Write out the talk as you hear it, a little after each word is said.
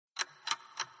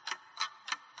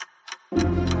Hey,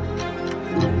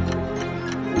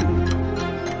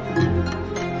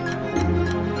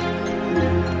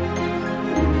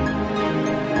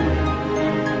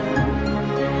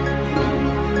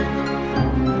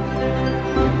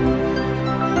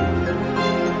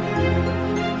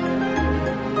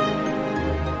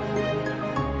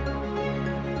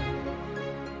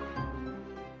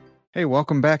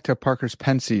 welcome back to Parker's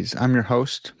Pensies. I'm your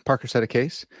host, Parker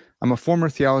Sedecase. I'm a former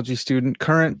theology student,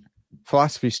 current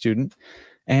philosophy student,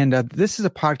 and this is a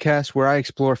podcast where I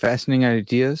explore fascinating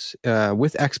ideas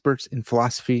with experts in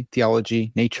philosophy,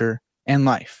 theology, nature, and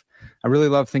life. I really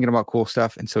love thinking about cool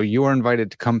stuff, and so you are invited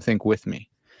to come think with me.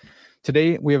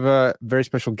 Today, we have a very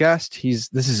special guest. This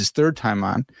is his third time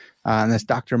on, and that's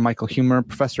Dr. Michael Huemer,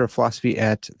 professor of philosophy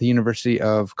at the University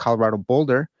of Colorado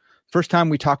Boulder. First time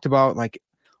we talked about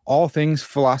all things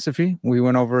philosophy. We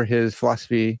went over his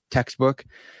philosophy textbook.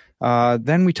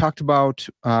 Then we talked about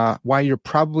why you're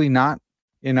probably not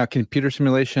in a computer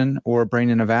simulation or a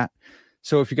brain in a vat.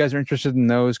 So if you guys are interested in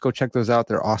those, go check those out.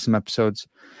 They're awesome episodes.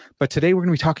 But today we're going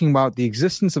to be talking about the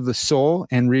existence of the soul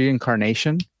and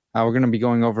reincarnation. We're going to be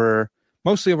going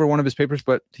mostly over one of his papers,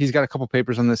 but he's got a couple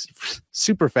papers on this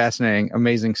super fascinating,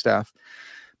 amazing stuff.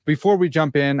 Before we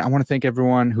jump in, I want to thank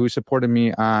everyone who supported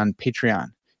me on Patreon.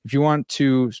 If you want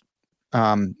to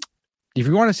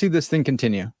see this thing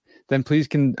continue, then please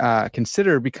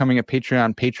consider becoming a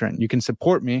Patreon patron. You can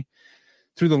support me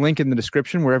through the link in the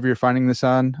description wherever you're finding this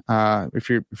on. If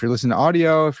you're listening to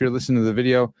audio, if you're listening to the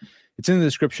video, it's in the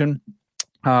description.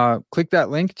 Click that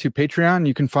link to Patreon.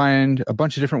 You can find a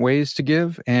bunch of different ways to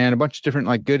give and a bunch of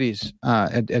different goodies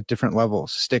at different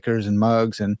levels, stickers and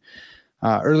mugs and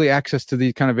early access to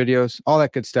these kind of videos, all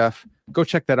that good stuff. Go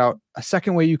check that out. A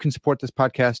second way you can support this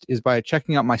podcast is by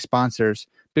checking out my sponsors,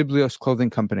 Biblios Clothing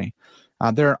Company.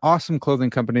 They're an awesome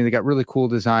clothing company. They got really cool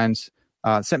designs.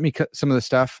 Sent me some of the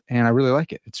stuff, and I really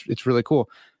like it. It's really cool.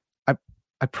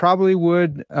 I probably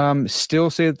would still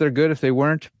say that they're good if they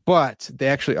weren't, but they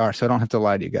actually are, so I don't have to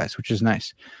lie to you guys, which is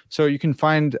nice. So you can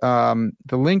find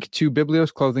the link to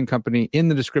Biblios Clothing Company in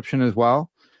the description as well.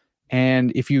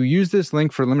 And if you use this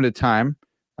link for a limited time,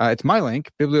 it's my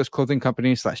link, Biblios Clothing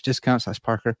Company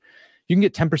 /discount/Parker. You can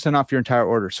get 10% off your entire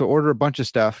order. So order a bunch of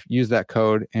stuff, use that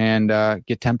code, and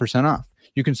get 10% off.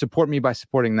 You can support me by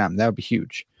supporting them. That would be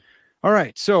huge. All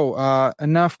right. So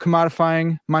enough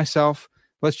commodifying myself.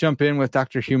 Let's jump in with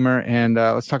Dr. Huemer, and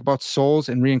let's talk about souls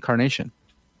and reincarnation.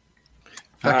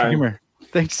 Dr. Huemer,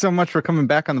 thanks so much for coming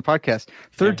back on the podcast.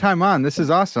 Third time on. This is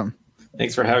awesome.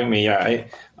 Thanks for having me. Yeah,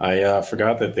 I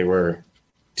forgot that there were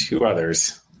two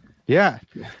others. Yeah.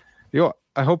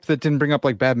 I hope that didn't bring up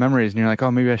bad memories and you're like,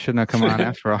 oh, maybe I shouldn't have come on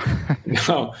after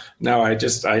all. No, I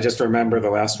just remember the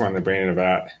last one, the Brain in a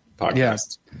Vat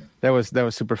podcast. Yeah, that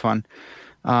was super fun.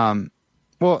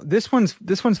 Well, this one's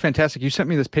fantastic. You sent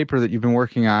me this paper that you've been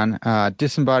working on.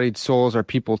 Disembodied souls are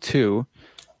people too.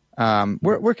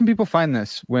 Where can people find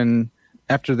this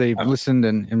after they've listened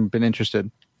and been interested?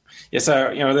 Yeah,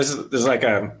 so there's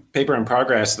a paper in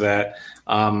progress that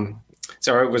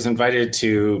so I was invited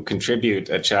to contribute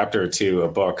a chapter to a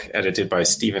book edited by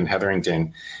Stephen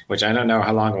Hetherington, which I don't know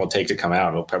how long it will take to come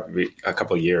out. It'll probably be a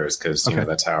couple of years because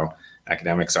that's how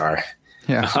academics are.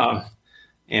 Yeah.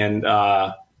 And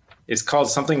it's called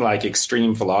something like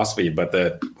Extreme Philosophy, but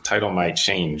the title might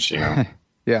change.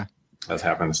 Yeah, that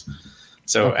happens.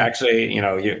 So actually,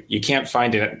 you can't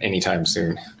find it anytime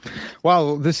soon.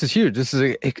 Wow, this is huge. This is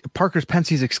a Parker's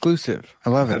Pensies exclusive.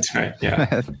 I love it. That's right.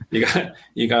 Yeah,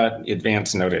 you got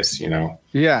advance notice.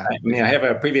 Yeah. I have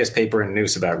a previous paper in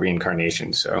Noose about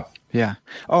reincarnation. So yeah.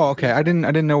 Oh, okay. I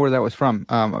didn't know where that was from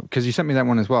because you sent me that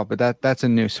one as well. But that's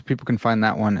in Noose, so people can find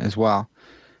that one as well.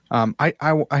 I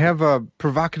have a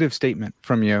provocative statement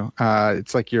from you.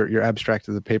 It's like your abstract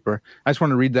of the paper. I just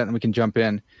want to read that and we can jump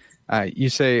in. You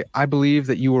say, I believe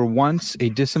that you were once a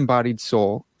disembodied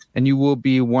soul and you will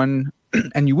be one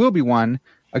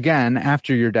again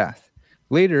after your death.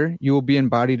 Later, you will be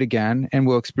embodied again and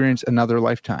will experience another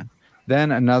lifetime,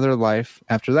 then another life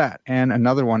after that, and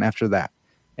another one after that,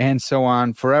 and so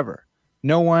on forever.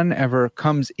 No one ever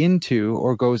comes into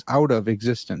or goes out of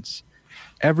existence.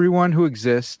 Everyone who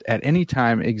exists at any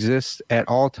time exists at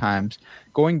all times,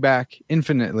 going back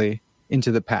infinitely into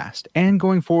the past and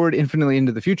going forward infinitely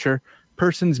into the future.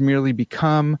 Persons merely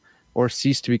become or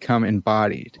cease to become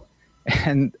embodied.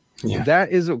 And that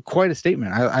is quite a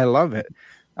statement. I love it.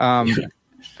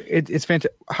 It's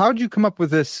fantastic. How'd you come up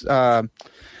with this? How'd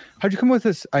you come up with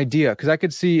this idea? Because I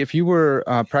could see if you were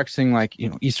practicing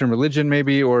Eastern religion,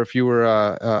 maybe, or if you were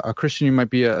a Christian, you might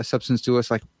be a substance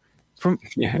dualist.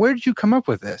 Where did you come up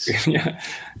with this? Yeah.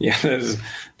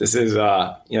 This is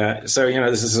yeah. So,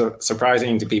 this is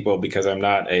surprising to people because I'm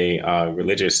not a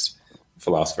religious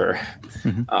philosopher.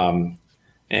 Mm-hmm.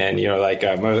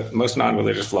 And, most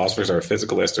non-religious philosophers are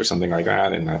physicalists or something like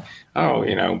that. And,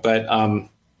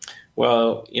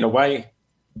 why,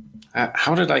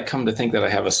 how did I come to think that I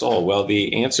have a soul? Well,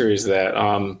 the answer is that,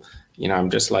 I'm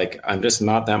just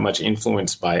not that much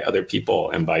influenced by other people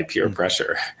and by peer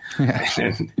pressure. Yeah.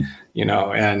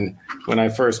 And when I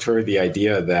first heard the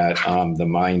idea that the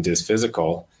mind is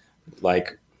physical,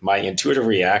 like my intuitive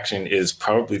reaction is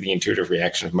probably the intuitive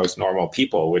reaction of most normal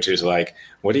people, which is like,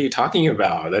 what are you talking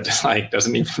about? That just that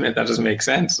doesn't make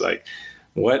sense. Like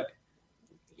what,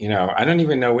 I don't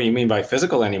even know what you mean by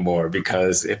physical anymore,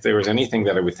 because if there was anything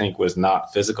that I would think was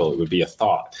not physical, it would be a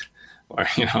thought. Or,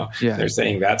 they're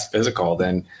saying that's physical,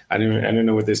 then I don't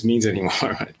know what this means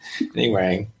anymore.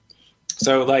 Anyway,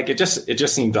 so it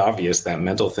just seemed obvious that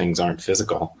mental things aren't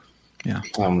physical. Yeah.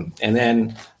 And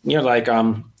then,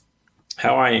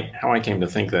 how I came to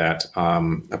think that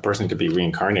a person could be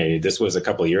reincarnated. This was a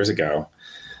couple of years ago.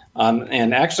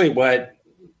 And actually what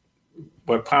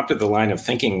prompted the line of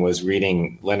thinking was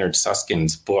reading Leonard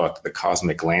Susskind's book, The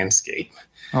Cosmic Landscape.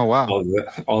 Oh, wow.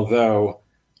 Although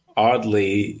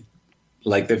oddly,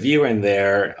 the view in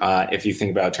there, if you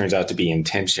think about it, turns out to be in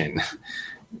tension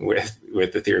with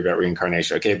the theory about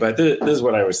reincarnation. Okay, but this is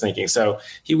what I was thinking. So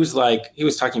he was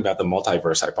talking about the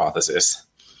multiverse hypothesis,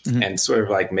 mm-hmm. and sort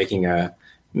of making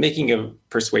a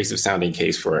persuasive sounding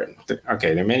case for it.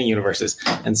 Okay, there are many universes,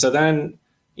 and so then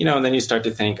then you start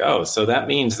to think, oh, so that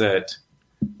means that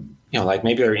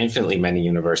maybe there are infinitely many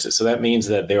universes. So that means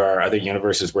that there are other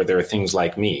universes where there are things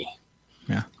like me.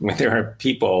 Yeah. When there are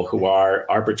people who are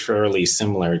arbitrarily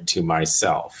similar to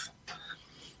myself.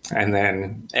 And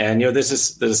this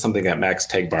is something that Max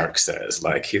Tegmark says.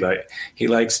 He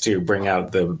likes to bring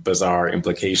out the bizarre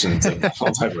implications of the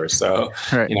multiverse. So,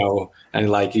 right.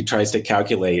 And he tries to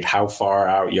calculate how far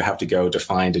out you have to go to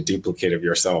find a duplicate of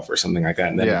yourself or something like that.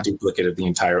 And then a duplicate of the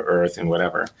entire Earth and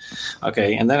whatever.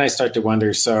 Okay. And then I start to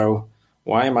wonder, so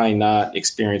why am I not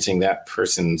experiencing that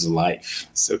person's life,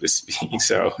 so to speak?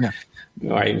 So,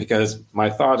 right, because my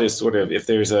thought is sort of, if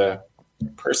there's a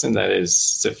person that is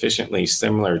sufficiently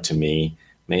similar to me,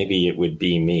 maybe it would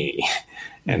be me,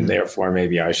 and therefore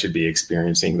maybe I should be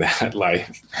experiencing that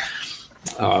life.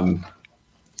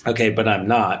 Okay, but I'm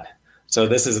not. So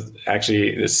this is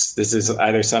actually this is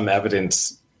either some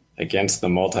evidence against the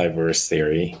multiverse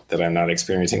theory that I'm not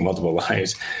experiencing multiple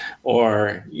lives,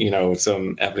 or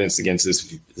some evidence against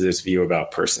this view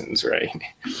about persons, right?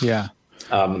 Yeah.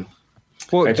 Well,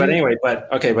 right, but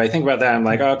I think about that. I'm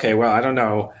like, okay, well, I don't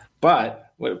know.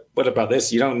 But what about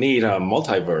this? You don't need a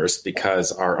multiverse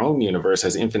because our own universe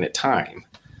has infinite time.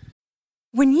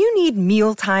 When you need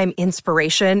mealtime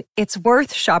inspiration, it's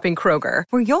worth shopping Kroger,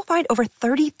 where you'll find over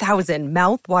 30,000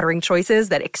 mouth-watering choices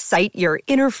that excite your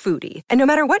inner foodie. And no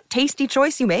matter what tasty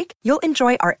choice you make, you'll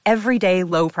enjoy our everyday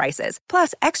low prices,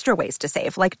 plus extra ways to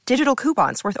save, like digital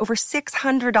coupons worth over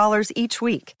 $600 each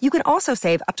week. You can also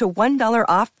save up to $1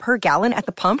 off per gallon at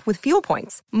the pump with fuel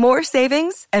points. More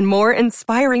savings and more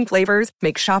inspiring flavors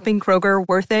make shopping Kroger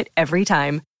worth it every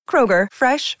time. Kroger,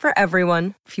 fresh for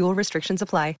everyone. Fuel restrictions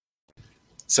apply.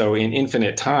 So in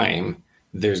infinite time,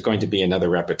 there's going to be another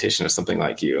repetition of something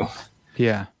like you.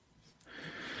 Yeah.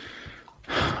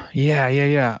 And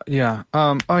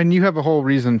you have a whole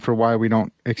reason for why we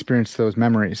don't experience those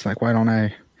memories. Like, why don't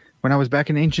I, when I was back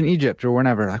in ancient Egypt or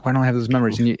whenever, why don't I have those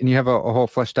memories? And you have a whole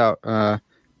fleshed out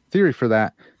theory for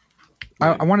that.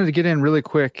 Right. I wanted to get in really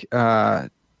quick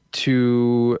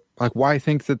to why I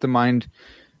think that the mind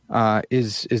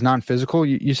is non-physical.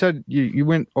 You said you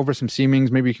went over some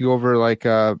seemings. Maybe you could go over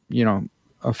a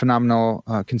phenomenal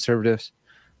conservative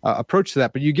approach to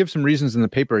that. But you give some reasons in the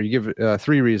paper. You give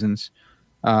 3 reasons: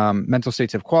 mental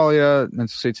states have qualia,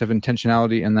 mental states have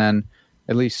intentionality, and then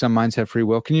at least some minds have free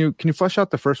will. Can you flesh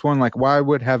out the first one? Why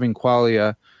would having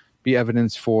qualia be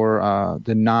evidence for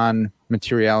the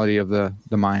non-materiality of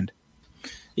the mind?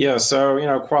 Yeah, so,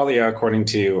 qualia, according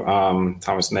to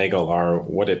Thomas Nagel, are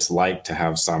what it's like to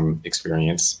have some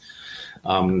experience.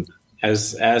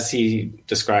 As he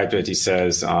described it, he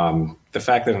says, the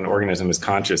fact that an organism is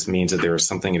conscious means that there is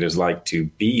something it is like to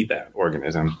be that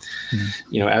organism,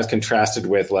 as contrasted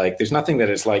with, there's nothing that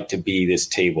it's like to be this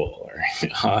table, or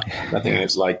nothing that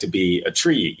it's like to be a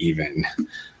tree even.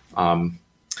 And,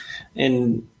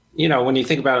 when you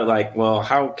think about it, well,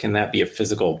 how can that be a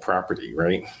physical property,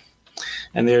 right?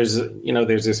 And there's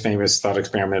this famous thought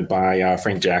experiment by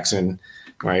Frank Jackson,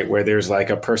 right, where there's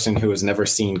a person who has never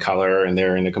seen color and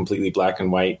they're in a completely black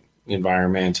and white,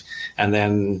 environment. And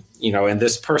then, and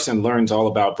this person learns all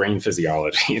about brain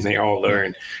physiology, and they all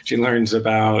learn. She learns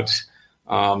about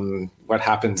what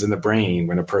happens in the brain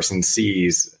when a person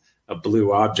sees a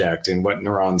blue object and what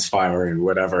neurons fire and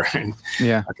whatever.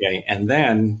 Yeah. Okay. And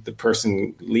then the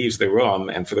person leaves the room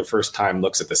and for the first time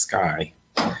looks at the sky.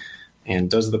 And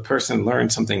does the person learn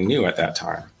something new at that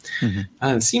time? Mm-hmm.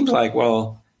 And it seems like,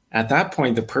 well, at that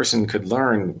point, the person could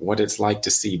learn what it's like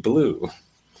to see blue.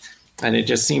 And it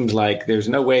just seems like there's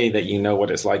no way that you know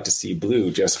what it's like to see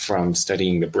blue just from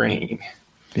studying the brain.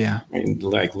 Yeah. And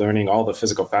like learning all the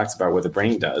physical facts about what the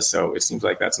brain does. So it seems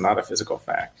like that's not a physical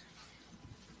fact.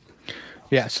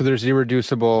 Yeah. So there's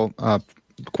irreducible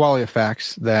qualia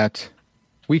facts that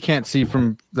we can't see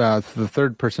from the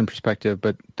third person perspective,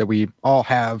 but that we all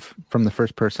have from the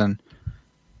first person.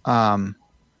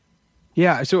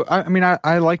 Yeah. So, I mean,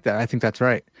 I like that. I think that's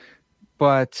right.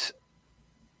 But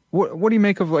what do you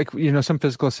make of, like, some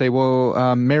physicalists say,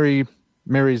 well, Mary's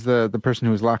the person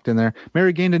who was locked in there.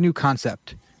 Mary gained a new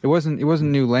concept. It wasn't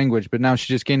new language, but now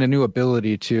she just gained a new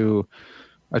ability to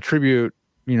attribute,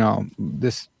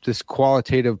 this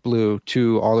qualitative blue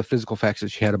to all the physical facts that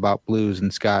she had about blues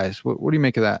and skies. What do you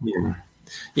make of that?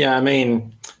 Yeah. I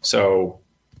mean, so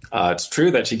it's true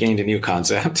that she gained a new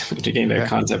concept. She gained a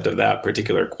concept of that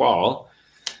particular qual.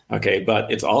 Okay.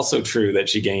 But it's also true that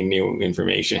she gained new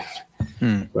information,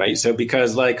 right? So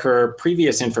because like her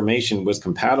previous information was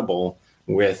compatible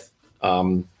with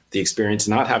the experience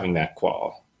not having that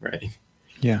qual, right?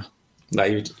 Yeah.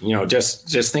 Like,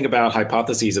 just think about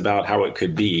hypotheses about how it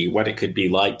could be, what it could be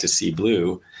like to see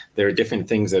blue. There are different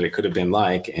things that it could have been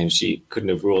like, and she couldn't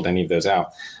have ruled any of those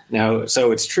out. Now,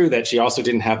 so it's true that she also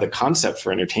didn't have the concept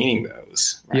for entertaining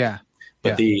those. Right? Yeah.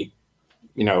 But the,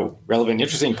 relevant,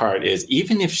 interesting part is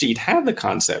even if she'd had the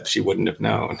concept, she wouldn't have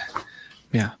known.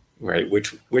 Yeah. Right.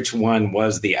 Which one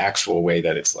was the actual way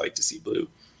that it's like to see blue?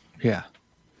 Yeah.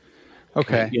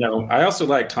 Okay. I also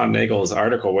like Tom Nagel's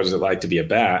article, What Is It Like to Be a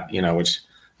Bat, which,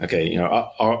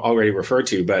 already referred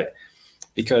to, but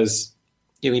because,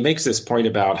 he makes this point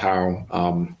about how,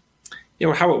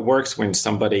 how it works when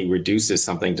somebody reduces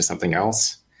something to something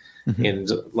else. Mm-hmm. And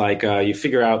like you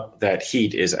figure out that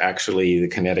heat is actually the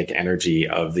kinetic energy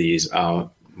of these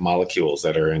molecules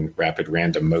that are in rapid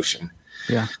random motion.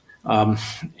 Yeah.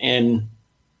 And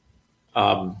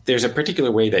there's a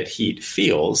particular way that heat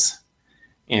feels.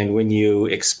 And when you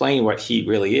explain what heat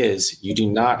really is, you do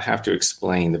not have to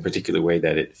explain the particular way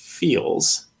that it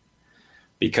feels,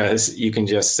 because you can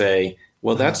just say,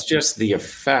 well, that's just the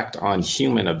effect on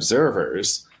human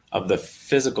observers of the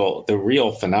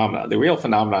real phenomena. The real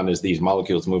phenomenon is these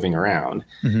molecules moving around.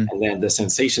 Mm-hmm. And then the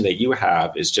sensation that you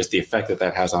have is just the effect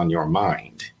that has on your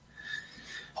mind.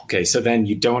 Okay, so then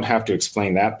you don't have to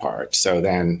explain that part. So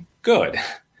then, good.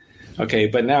 Okay,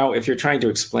 but now if you're trying to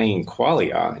explain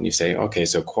qualia and you say, okay,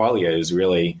 so qualia is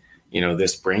really,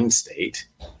 this brain state,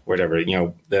 whatever,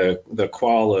 the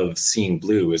qual of seeing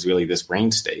blue is really this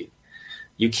brain state.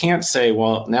 You can't say,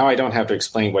 well, now I don't have to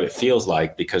explain what it feels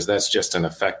like because that's just an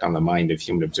effect on the mind of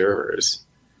human observers.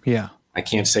 Yeah. I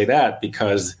can't say that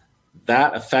because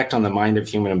that effect on the mind of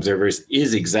human observers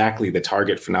is exactly the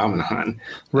target phenomenon.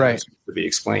 Right. To be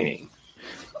explaining.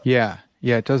 Yeah.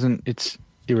 Yeah. It's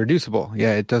irreducible.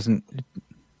 Yeah. It doesn't,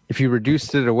 if you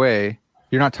reduced it away,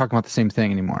 you're not talking about the same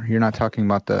thing anymore. You're not talking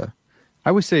about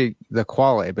I would say the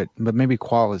quale, but maybe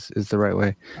qual is the right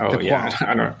way. Oh yeah.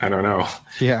 I don't know.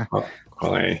 Yeah. Quale.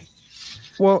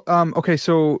 Well, okay.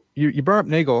 So you brought up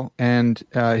Nagel and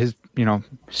his,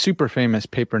 super famous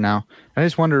paper now. I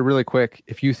just wonder really quick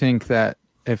if you think that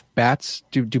if bats,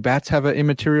 do bats have an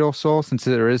immaterial soul, since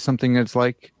there is something that's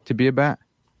like to be a bat?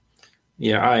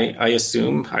 Yeah, I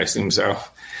assume so.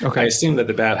 Okay. I assume that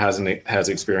the bat has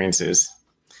experiences.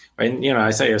 And,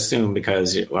 I say assume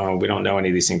because, we don't know any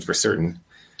of these things for certain.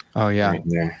 Oh, yeah. Right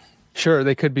there. Sure.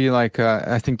 They could be like,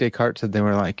 I think Descartes said they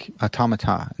were like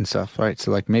automata and stuff, right?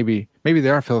 So like maybe they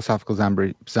are philosophical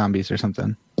zombies or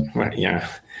something. Right, yeah.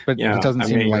 But it doesn't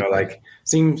seem like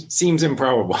seems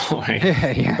improbable. Right?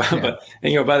 Yeah. But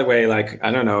by the way, like,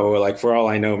 I don't know, like for all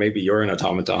I know, maybe you're an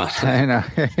automaton. I know.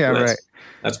 Yeah, right.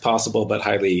 That's possible, but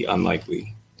highly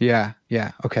unlikely. Yeah.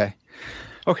 Yeah. Okay.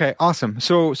 Awesome.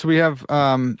 So we have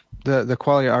the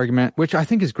qualia argument, which I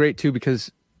think is great too, because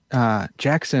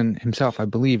Jackson himself, I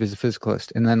believe, is a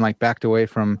physicalist, and then like backed away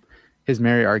from his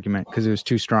Mary argument because it was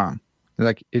too strong.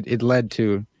 Like it led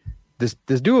to this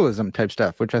dualism type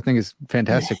stuff, which I think is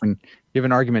fantastic when you have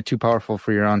an argument too powerful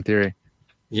for your own theory.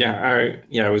 Yeah,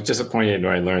 I was disappointed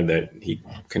when I learned that he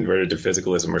converted to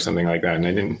physicalism or something like that, and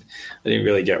I didn't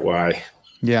really get why.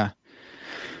 Yeah.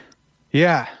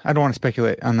 Yeah, I don't want to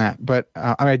speculate on that, but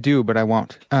I do, but I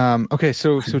won't. Okay,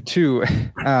 so two,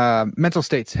 mental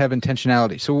states have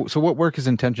intentionality. So what work is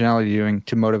intentionality doing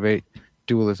to motivate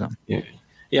dualism? Yeah.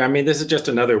 Yeah, I mean, this is just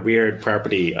another weird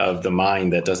property of the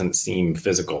mind that doesn't seem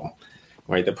physical,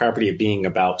 right? The property of being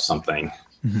about something,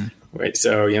 right?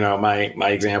 So, my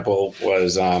example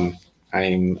was I'm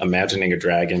imagining a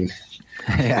dragon.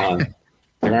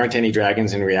 There aren't any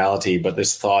dragons in reality, but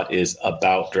this thought is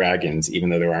about dragons, even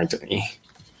though there aren't any.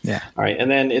 Yeah. All right.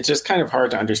 And then it's just kind of hard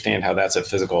to understand how that's a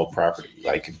physical property.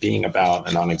 Like being about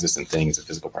a non-existent thing is a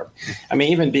physical property. I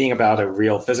mean, even being about a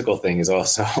real physical thing is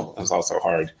also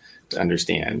hard to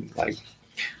understand. Like,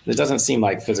 it doesn't seem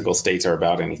like physical states are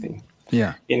about anything.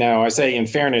 Yeah. I say in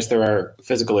fairness, there are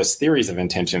physicalist theories of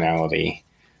intentionality.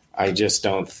 I just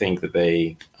don't think that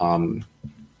they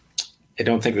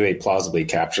plausibly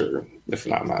capture the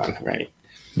phenomenon, right?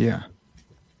 Yeah.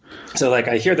 So, like,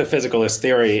 I hear the physicalist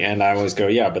theory, and I always go,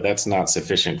 "Yeah, but that's not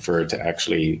sufficient for it to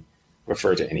actually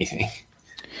refer to anything."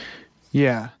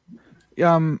 Yeah.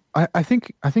 I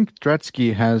think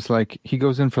Dretske has he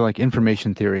goes in for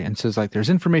information theory and says there's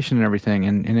information in everything,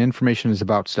 and information is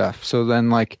about stuff. So then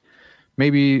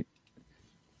maybe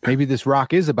this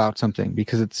rock is about something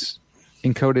because it's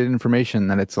encoded information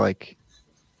that it's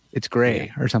it's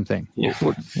gray or something. Yeah.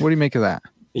 What do you make of that?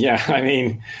 Yeah, I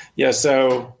mean, yeah.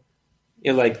 So,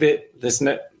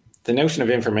 the notion of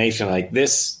information,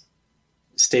 this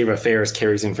state of affairs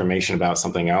carries information about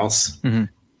something else. Mm-hmm.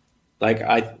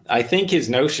 I think his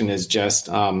notion is just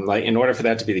in order for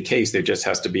that to be the case, there just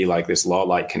has to be this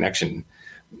law-like connection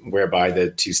whereby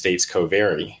the two states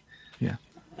co-vary. Yeah.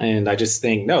 And I just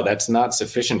think, no, that's not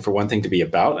sufficient for one thing to be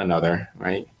about another,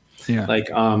 right? Yeah.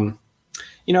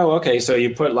 Okay, so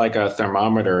you put a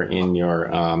thermometer in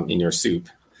your soup,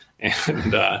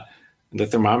 and the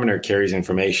thermometer carries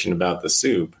information about the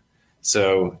soup.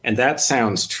 So, and that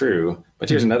sounds true, but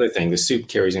here's another thing: the soup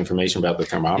carries information about the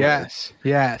thermometer.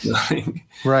 Yes,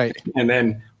 right. And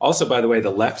then also, by the way,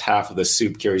 the left half of the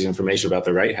soup carries information about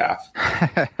the right half,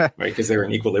 right? Because they're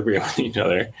in equilibrium with each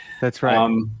other. That's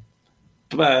right.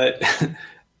 But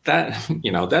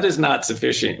that is not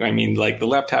sufficient. I mean, the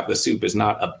left half of the soup is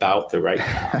not about the right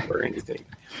half or anything.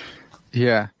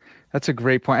 Yeah, that's a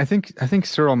great point. I think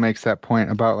Searle makes that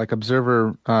point about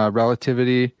observer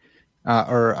relativity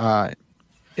or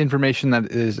information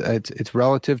that is it's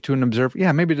relative to an observer.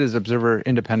 Yeah, maybe it is observer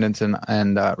independence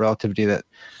and relativity. That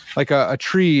a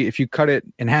tree, if you cut it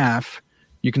in half,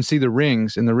 you can see the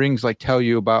rings, and the rings tell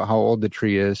you about how old the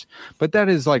tree is. But that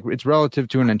is it's relative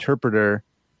to an interpreter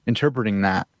interpreting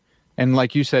that. And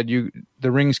like you said,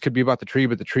 the rings could be about the tree,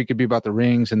 but the tree could be about the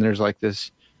rings. And there's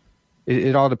this,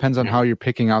 it all depends on how you're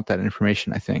picking out that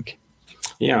information, I think.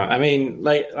 Yeah. I mean,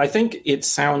 I think it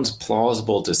sounds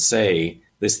plausible to say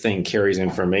this thing carries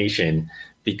information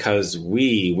because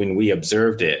when we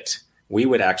observed it, we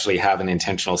would actually have an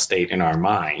intentional state in our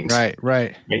mind.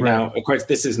 Right. Now, of course,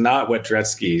 this is not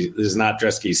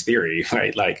Dretsche's theory,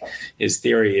 right? His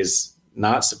theory is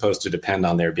not supposed to depend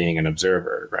on there being an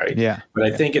observer, right? Yeah. But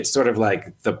I think it's sort of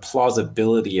the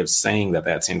plausibility of saying that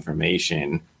that's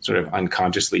information sort of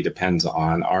unconsciously depends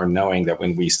on our knowing that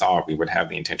when we saw it, we would have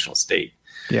the intentional state.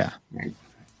 Yeah. Right?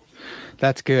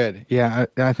 That's good. Yeah,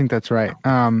 I think that's right.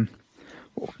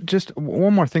 Just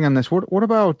one more thing on this. What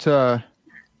about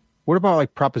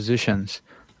propositions?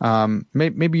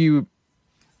 Maybe you.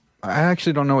 I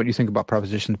actually don't know what you think about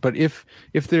propositions, but if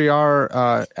they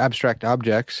are abstract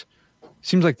objects,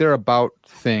 seems like they're about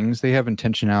things. They have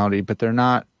intentionality, but they're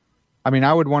not. I mean,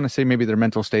 I would want to say maybe they're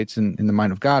mental states in the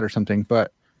mind of God or something.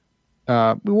 But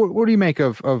what do you make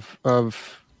of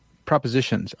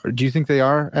propositions? Do you think they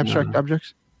are abstract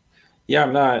objects? Yeah,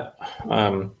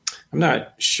 I'm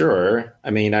not sure. I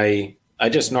mean, I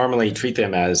just normally treat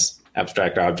them as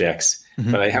abstract objects,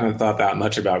 but I haven't thought that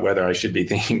much about whether I should be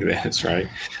thinking this, right?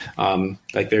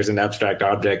 There's an abstract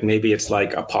object. Maybe it's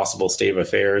a possible state of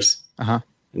affairs. Uh-huh.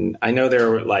 And I know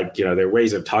there are there are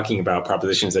ways of talking about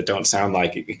propositions that don't sound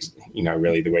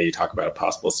really the way you talk about a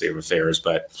possible state of affairs,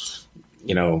 but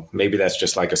maybe that's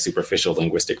just a superficial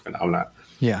linguistic phenomenon.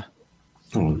 Yeah.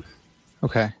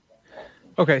 Okay.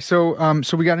 So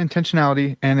we got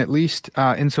intentionality, and at least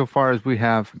insofar as we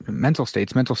have mental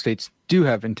states do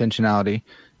have intentionality.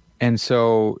 And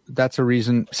so that's a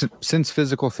reason, since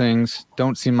physical things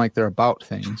don't seem like they're about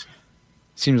things,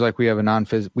 seems like we have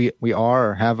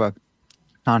have a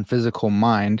non-physical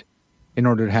mind in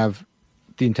order to have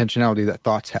the intentionality that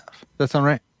thoughts have. Does that sound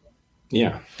right?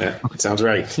 Yeah, that sounds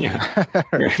right. Yeah,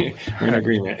 we're in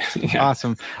agreement. Yeah.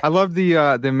 Awesome. I love the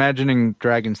imagining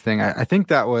dragons thing. I think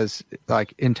that was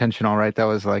intentional, right? That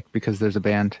was because there's a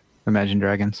band, Imagine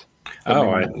Dragons.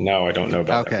 No, I don't know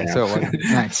about that. Okay, so it wasn't.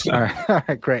 Nice. All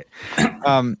right, great.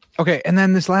 Okay, and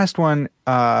then this last one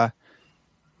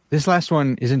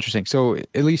is interesting. So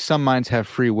at least some minds have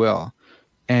free will.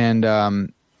 And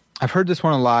I've heard this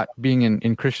one a lot being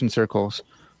in Christian circles.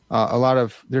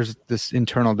 There's this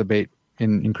internal debate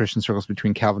in Christian circles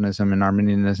between Calvinism and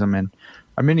Arminianism, and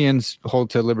Arminians hold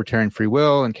to libertarian free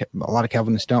will, and a lot of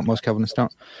Calvinists don't. Most Calvinists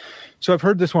don't. So I've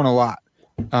heard this one a lot.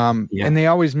 And they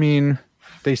always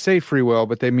they say free will,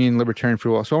 but they mean libertarian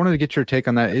free will. So I wanted to get your take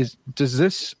on that. Does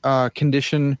this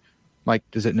condition,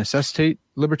 does it necessitate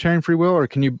libertarian free will, or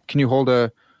can you hold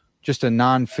just a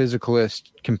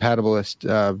non-physicalist,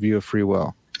 compatibilist view of free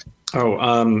will?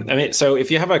 So if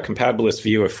you have a compatibilist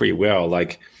view of free will,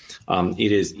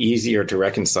 it is easier to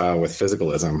reconcile with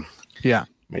physicalism. Yeah.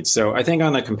 Right. So I think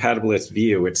on a compatibilist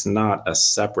view, it's not a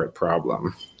separate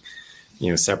problem,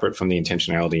 separate from the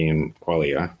intentionality and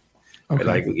qualia. Okay.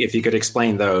 Right? If you could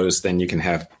explain those, then you can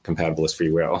have compatibilist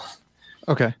free will.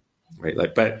 Okay. Right.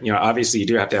 But obviously you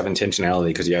do have to have intentionality,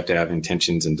 because you have to have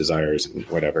intentions and desires and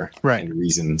whatever. Right. And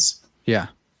reasons. Yeah.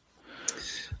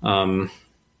 So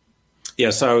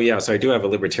I do have a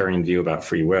libertarian view about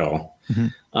free will.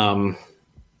 Mm-hmm.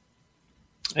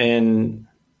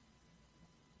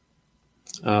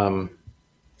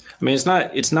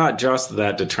 It's not just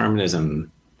that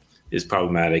determinism is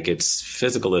problematic. It's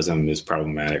physicalism is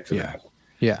problematic for that.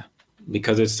 Yeah.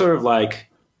 Because it's sort of like,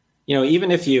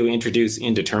 even if you introduce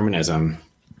indeterminism,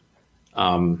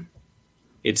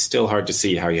 it's still hard to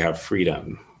see how you have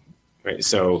freedom, right?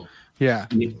 So,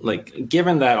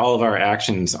 given that all of our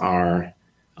actions are,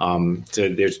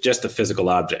 there's just a physical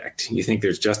object. You think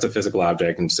there's just a physical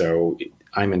object, and so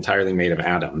I'm entirely made of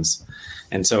atoms.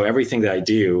 And so everything that I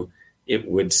do, it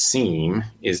would seem,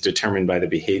 is determined by the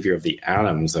behavior of the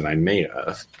atoms that I'm made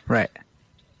of. Right.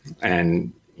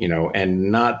 And,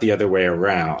 and not the other way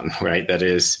around, right? That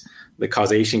is, the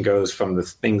causation goes from the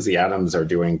things the atoms are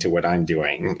doing to what I'm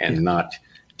doing, and not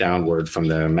downward from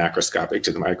the macroscopic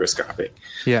to the microscopic.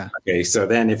 Yeah. Okay. So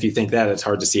then if you think that, it's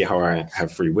hard to see how I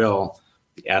have free will.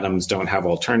 The atoms don't have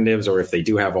alternatives, or if they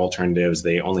do have alternatives,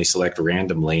 they only select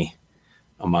randomly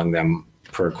among them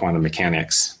per quantum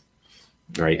mechanics.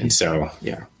 Right. And so,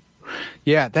 yeah,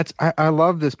 I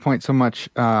love this point so much.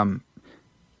 One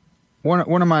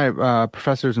of my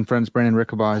professors and friends, Brandon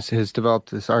Rickabaugh, has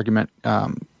developed this argument. I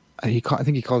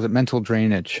think he calls it mental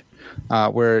drainage,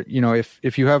 where,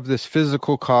 if you have this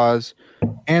physical cause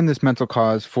and this mental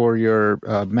cause for your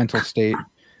mental state,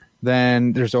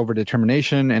 then there's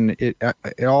overdetermination, and it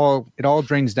all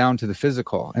drains down to the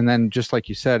physical. And then, just like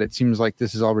you said, it seems like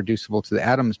this is all reducible to the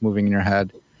atoms moving in your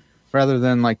head, rather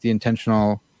than the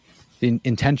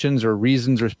intentions or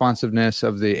reasons, responsiveness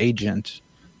of the agent,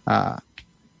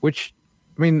 which,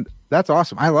 that's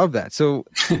awesome. I love that. So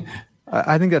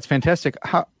I think that's fantastic.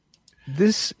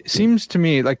 This seems to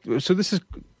me so this is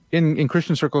in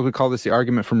Christian circles, we call this the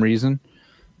argument from reason.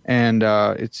 And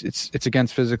it's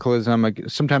against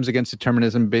physicalism, sometimes against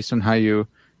determinism, based on how you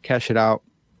cash it out.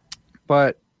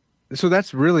 But so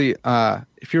that's really,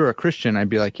 if you're a Christian, I'd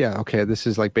be like, yeah, okay, this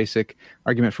is basic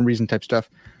argument from reason type stuff.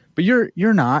 But you're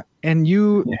not, and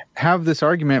you have this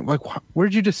argument. Where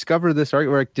did you discover this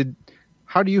argument?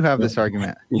 How do you have this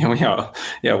argument?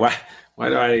 Yeah. Why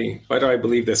do I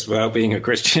believe this without being a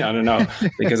Christian? I don't know,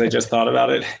 because I just thought about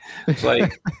it. It's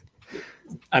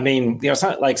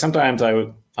sometimes I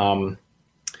would.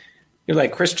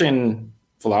 Christian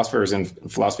philosophers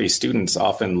and philosophy students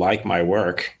often like my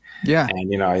work. Yeah.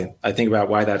 And, I think about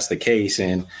why that's the case.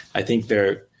 And I think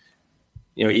they're,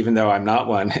 even though I'm not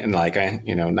one, and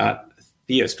not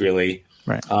theist really.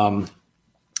 Right.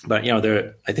 But,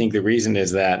 I think the reason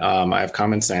is that I have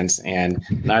common sense, and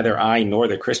neither I nor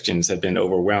the Christians have been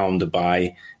overwhelmed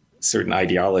by certain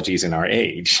ideologies in our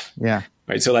age. Yeah.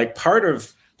 Right. So part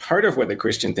of what the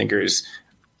Christian thinkers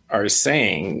are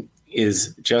saying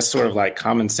is just sort of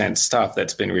common sense stuff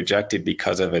that's been rejected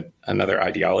because of another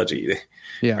ideology,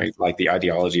 right? Like the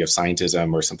ideology of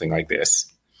scientism or something like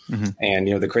this. Mm-hmm.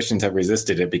 And, the Christians have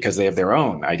resisted it because they have their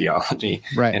own ideology.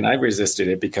 Right. And I've resisted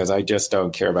it because I just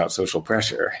don't care about social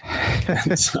pressure.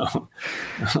 And so,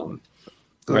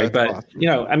 right. But,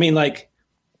 awesome.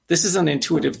 This is an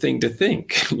intuitive thing to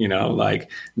think,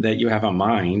 that you have a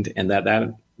mind, and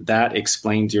that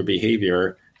explains your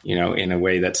behavior, in a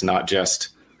way that's not just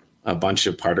a bunch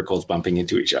of particles bumping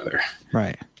into each other.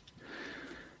 Right.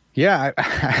 Yeah.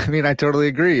 I totally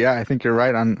agree. Yeah. I think you're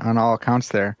right on all accounts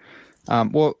there.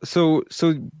 So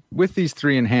with these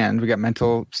three in hand, we got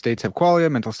mental states have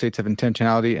qualia, mental states have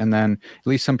intentionality, and then at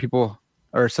least some people,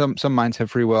 or some minds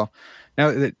have free will. Now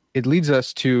it leads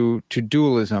us to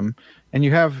dualism, and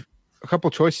you have a couple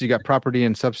choices. You got property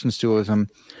and substance dualism.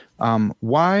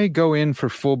 Why go in for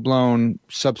full-blown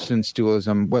substance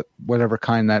dualism, whatever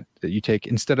kind that you take,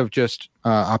 instead of just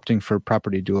opting for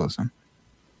property dualism?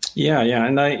 Yeah.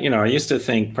 And I used to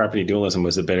think property dualism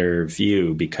was a better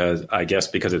view because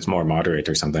it's more moderate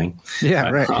or something. Yeah,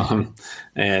 right.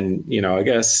 And, I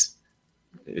guess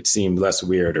it seemed less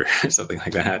weird or something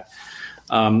like that.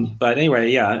 But anyway,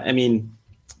 yeah, I mean,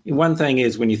 one thing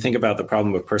is when you think about the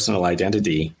problem of personal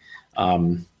identity,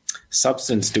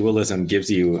 substance dualism gives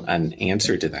you an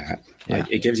answer to that. Yeah.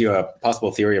 Like, it gives you a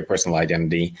possible theory of personal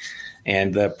identity,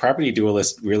 and the property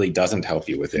dualist really doesn't help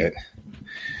you with it.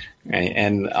 Right?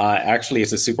 And actually,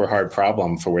 it's a super hard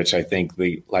problem for which I think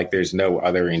there's no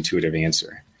other intuitive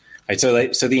answer. Right? So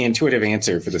the intuitive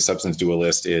answer for the substance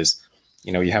dualist is,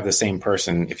 you have the same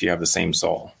person if you have the same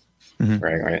soul,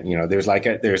 right?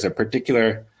 There's a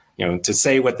particular, to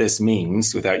say what this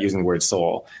means without using the word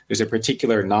soul, there's a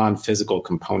particular non-physical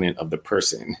component of the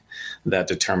person that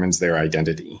determines their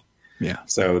identity. Yeah.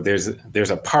 So there's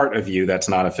a part of you that's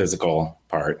not a physical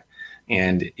part.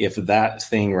 And if that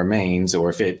thing remains, or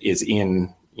if it is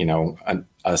in,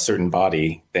 a certain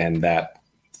body, then that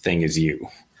thing is you.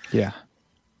 Yeah.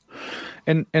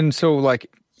 And so, like,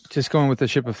 just going with the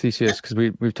ship of Theseus, because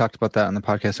we've talked about that on the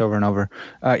podcast over and over.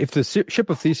 If the ship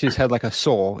of Theseus had like a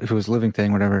soul, if it was a living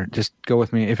thing, whatever, just go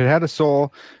with me. If it had a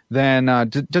soul, then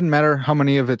didn't matter how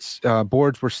many of its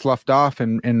boards were sloughed off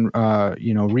and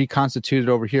reconstituted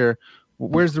over here.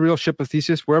 Where's the real ship of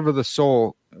Theseus? Wherever the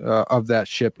soul of that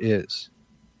ship is.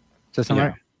 Does that sound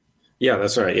right? Yeah,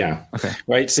 that's right. Yeah. Okay.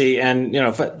 Right. See, and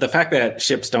the fact that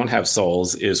ships don't have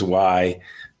souls is why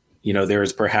there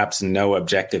is perhaps no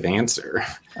objective answer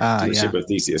to the ship of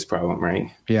Theseus problem, right?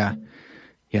 Yeah.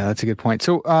 Yeah, that's a good point.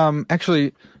 So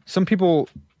actually, some people,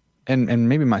 and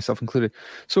maybe myself included,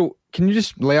 so can you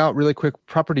just lay out really quick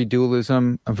property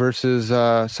dualism versus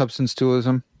substance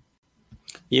dualism?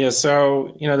 Yeah,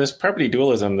 so, this property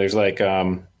dualism, there's like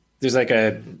a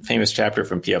famous chapter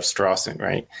from P.F. Strawson,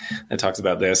 right, that talks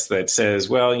about this, that says,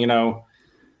 well,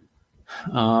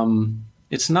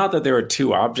 it's not that there are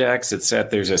two objects. It's that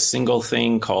there's a single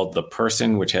thing called the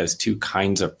person, which has two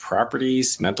kinds of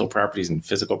properties, mental properties and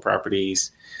physical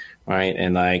properties, right?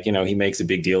 And he makes a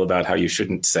big deal about how you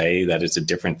shouldn't say that it's a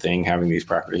different thing having these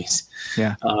properties.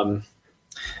 Yeah.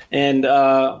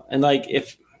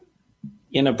 If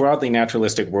in a broadly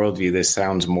naturalistic worldview, this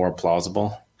sounds more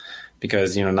plausible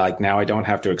because, now I don't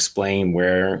have to explain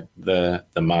where the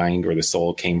mind or the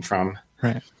soul came from.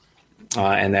 Right.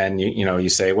 And then, you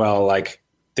say, well,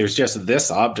 there's just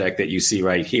this object that you see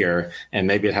right here, and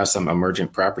maybe it has some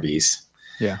emergent properties.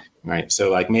 Yeah. Right.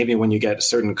 So maybe when you get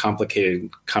certain complicated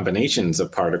combinations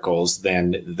of particles,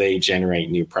 then they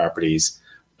generate new properties.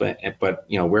 But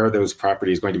where are those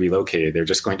properties going to be located? They're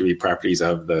just going to be properties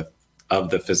of the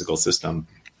physical system.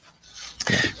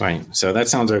 Yeah. Right. So that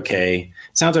sounds okay.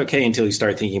 It sounds okay until you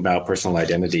start thinking about personal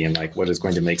identity and what is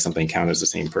going to make something count as the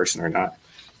same person or not.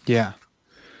 Yeah.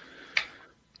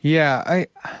 Yeah.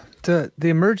 The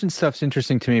emergent stuff's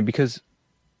interesting to me because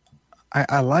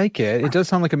I like it. It does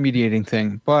sound like a mediating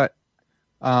thing, but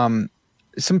some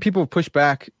people have pushed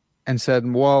back and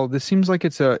said, well, this seems like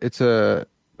it's a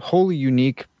wholly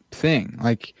unique thing.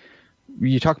 Like,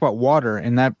 you talk about water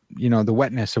and that, the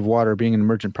wetness of water being an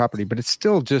emergent property, but it's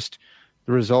still just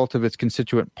the result of its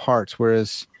constituent parts.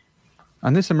 Whereas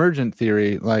on this emergent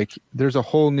theory, there's a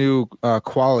whole new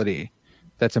quality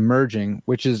that's emerging,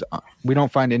 which is we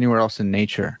don't find anywhere else in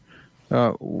nature.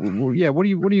 What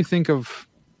do you think of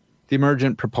the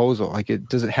emergent proposal?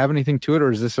 Does it have anything to it,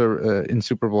 or is this a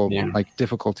insuperable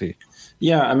difficulty?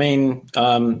 Yeah, I mean,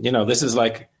 this is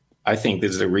I think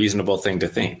this is a reasonable thing to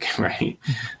think, right?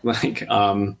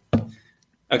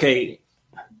 Okay,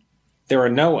 there are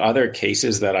no other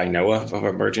cases that I know of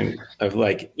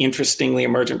interestingly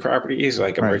emergent properties,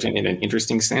 emergent in an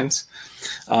interesting sense.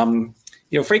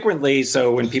 Frequently,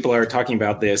 so when people are talking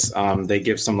about this, they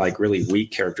give some really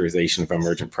weak characterization of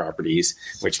emergent properties,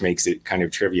 which makes it kind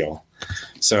of trivial.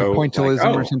 So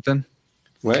pointillism or something?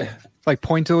 What? Like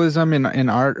pointillism in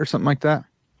art or something like that?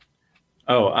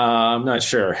 Oh, I'm not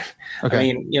sure. Okay.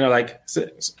 I mean,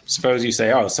 suppose you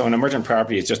say, so an emergent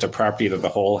property is just a property that the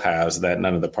whole has that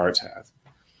none of the parts have.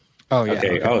 Oh, yeah.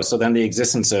 Okay. Oh, so then the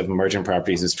existence of emergent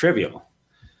properties is trivial.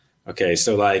 Okay.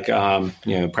 So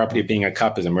property of being a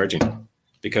cup is emergent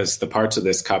because the parts of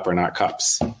this cup are not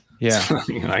cups. Yeah. So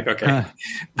okay.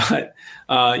 But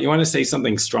you want to say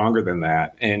something stronger than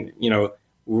that. And,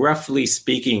 roughly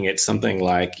speaking, it's something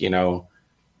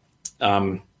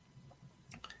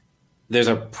there's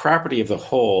a property of the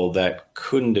whole that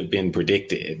couldn't have been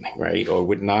predicted, right? Or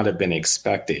would not have been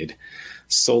expected.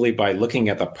 solely by looking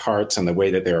at the parts and the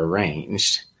way that they're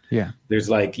arranged. Yeah. There's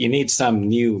you need some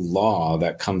new law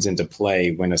that comes into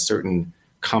play when a certain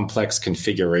complex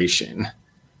configuration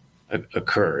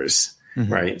occurs,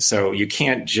 right? So you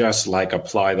can't just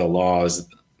apply the laws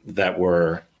that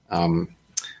were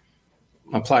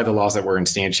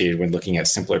instantiated when looking at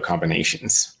simpler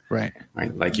combinations. Right.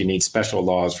 Like you need special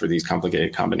laws for these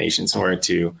complicated combinations in order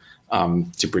to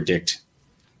predict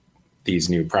these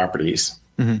new properties.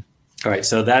 All right.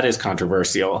 So that is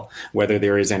controversial, whether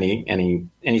there is anything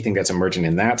that's emergent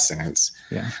in that sense.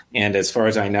 Yeah. And as far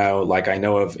as I know, I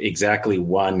know of exactly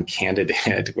one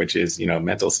candidate, which is,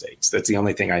 mental states. That's the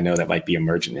only thing I know that might be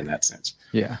emergent in that sense.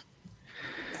 Yeah.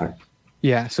 Right.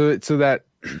 Yeah. So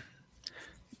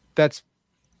that's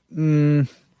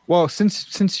well,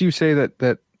 since you say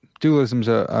that dualism's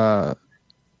a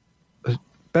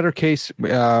better case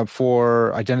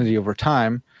for identity over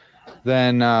time,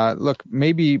 then look,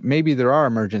 maybe there are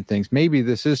emergent things. Maybe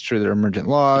this is true. There are emergent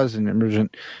laws and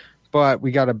emergent, but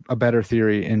we got a better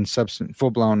theory in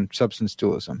full-blown substance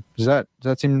dualism. Does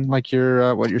that seem like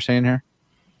what you're saying here?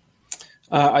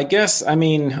 I guess. I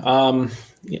mean, I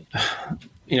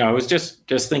was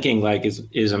just thinking,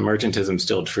 is emergentism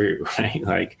still true,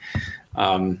 right?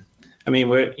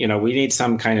 We need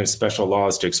some kind of special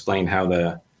laws to explain how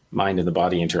the mind and the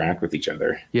body interact with each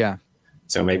other. Yeah.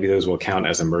 So maybe those will count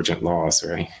as emergent laws,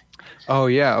 right? Oh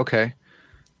yeah. Okay.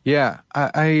 Yeah.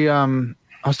 I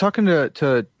was talking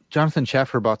to Jonathan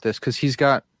Schaffer about this because he's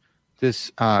got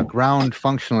this ground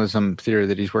functionalism theory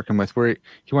that he's working with, where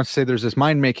he wants to say there's this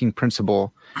mind-making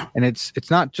principle, and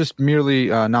it's not just merely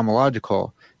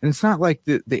nomological, and it's not like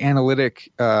the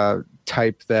analytic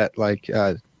type that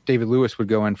David Lewis would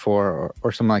go in for,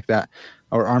 or something like that,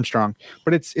 or Armstrong,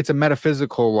 but it's a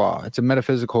metaphysical law. It's a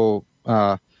metaphysical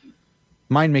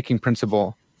mind-making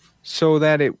principle, so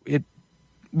that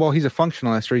well, he's a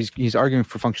functionalist, or he's arguing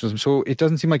for functionalism, so it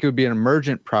doesn't seem like it would be an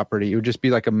emergent property. It would just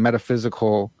be like a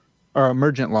metaphysical or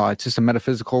emergent law. It's just a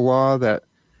metaphysical law that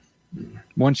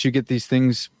once you get these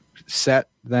things set,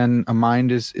 then a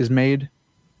mind is made.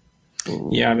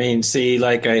 Yeah, I mean, see,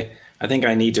 I think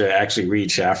I need to actually read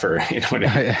Schaffer in order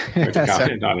to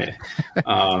comment on it.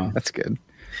 That's good.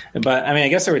 But I mean, I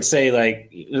guess I would say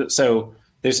so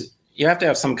you have to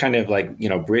have some kind of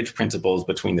bridge principles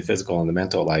between the physical and the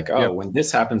mental. When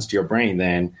this happens to your brain,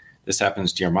 then this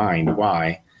happens to your mind.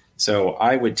 Why? So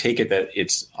I would take it that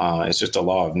it's just a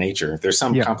law of nature. There's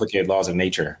some complicated laws of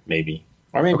nature, maybe.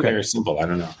 Or maybe they're simple. I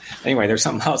don't know. Anyway, there's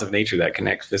some laws of nature that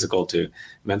connect physical to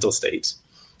mental states.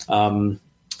 So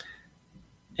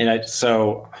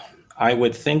I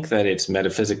would think that it's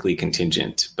metaphysically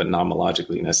contingent, but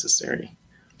nomologically necessary.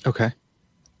 Okay.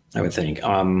 I would think.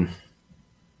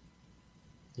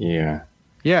 Yeah.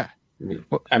 Yeah.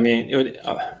 I mean, it would.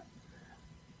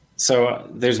 So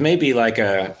there's maybe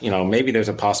maybe there's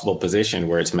a possible position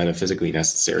where it's metaphysically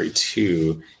necessary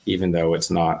too, even though it's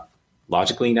not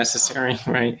logically necessary,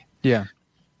 right? Yeah.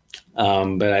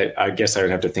 But I guess I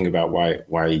would have to think about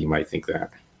why you might think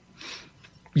that.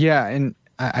 Yeah, and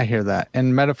I hear that.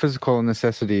 And metaphysical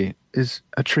necessity is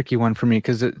a tricky one for me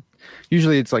because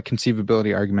usually it's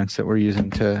conceivability arguments that we're using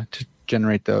to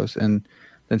generate those, and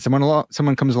then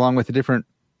someone comes along with a different.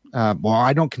 Well,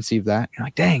 I don't conceive that. You're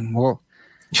like, dang. Well.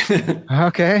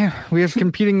 Okay, we have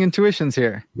competing intuitions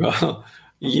here. Well,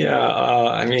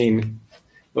 yeah.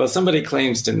 Somebody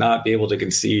claims to not be able to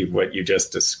conceive what you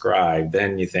just described.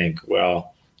 Then you think,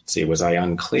 well, see, was I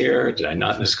unclear? Did I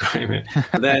not describe it?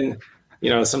 Then,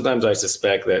 sometimes I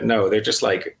suspect that no, they're just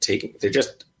they're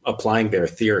just applying their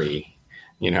theory,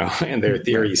 and their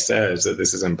theory says that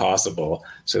this is impossible.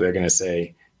 So they're going to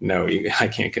say, no, I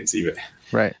can't conceive it.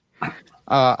 Right.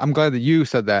 I'm glad that you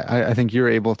said that. I think you're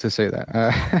able to say that,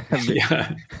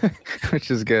 yeah, which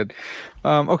is good.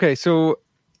 Okay, so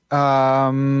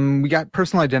we got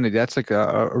personal identity. That's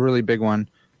a really big one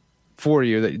for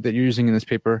you that you're using in this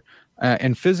paper.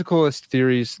 And physicalist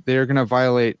theories, they're going to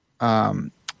violate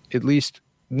at least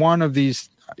one of these.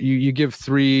 You give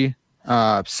three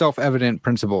self-evident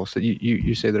principles that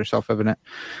you say they're self-evident.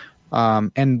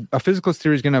 And a physicalist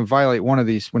theory is going to violate one of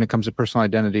these when it comes to personal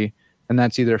identity. And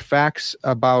that's either facts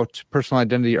about personal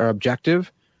identity are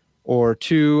objective, or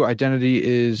 2, identity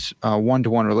is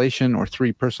one-to-one relation, or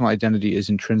 3, personal identity is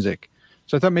intrinsic.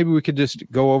 So I thought maybe we could just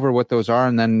go over what those are,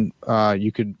 and then you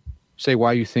could say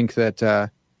why you think that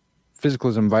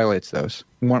physicalism violates those,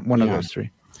 one of those 3.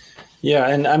 Yeah,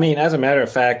 and I mean, as a matter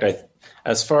of fact,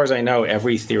 as far as I know,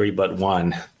 every theory but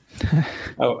one.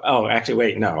 Actually,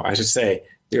 wait, no, I should say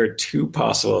there are 2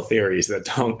 possible theories that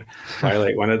don't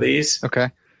violate one of these. Okay.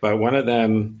 But one of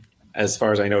them, as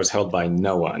far as I know, is held by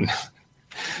no one.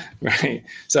 Right.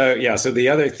 So the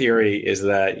other theory is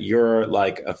that you're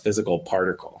like a physical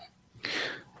particle,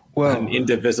 an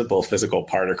indivisible physical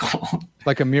particle.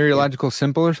 Like a mereological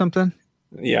symbol or something?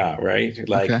 Yeah, right.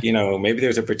 Like, Okay. maybe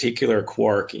there's a particular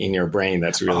quark in your brain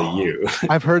that's really you.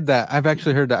 I've heard that. I've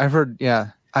actually heard that. I've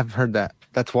heard that.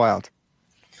 That's wild.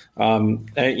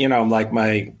 Like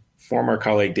my former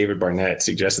colleague David Barnett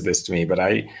suggested this to me, but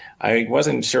I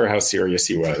wasn't sure how serious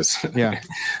he was. Yeah.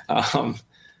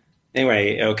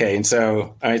 Anyway, okay. And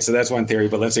so, all right, so that's one theory,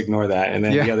 but let's ignore that. And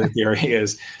then the other theory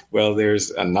is, well,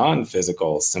 there's a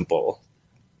non-physical, simple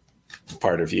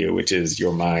part of you, which is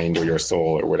your mind or your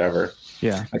soul or whatever.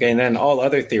 Yeah. Okay. And then all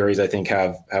other theories, I think,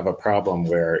 have a problem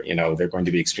where, they're going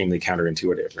to be extremely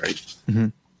counterintuitive, right? Mm-hmm.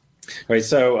 Right.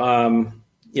 So,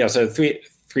 so three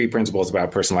principles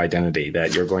about personal identity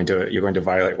that you're going to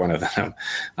violate one of them.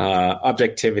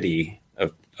 Objectivity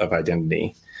of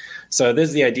identity. So this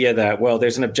is the idea that, well,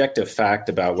 there's an objective fact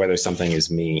about whether something is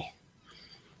me,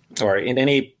 or in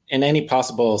any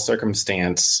possible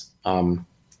circumstance,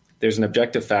 there's an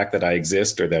objective fact that I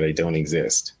exist or that I don't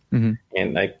exist. Mm-hmm.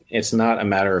 And it's not a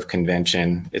matter of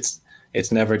convention. It's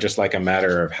never just like a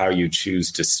matter of how you choose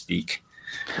to speak,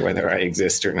 whether I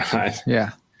exist or not. Yeah.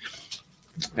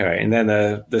 All right. And then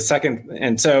the second,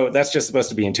 and so that's just supposed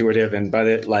to be intuitive. And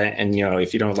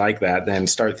if you don't like that, then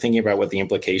start thinking about what the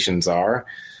implications are.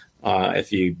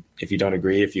 If you don't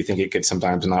agree, if you think it could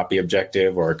sometimes not be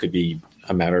objective, or it could be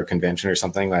a matter of convention or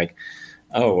something, like,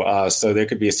 so there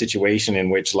could be a situation in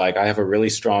which, like, I have a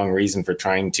really strong reason for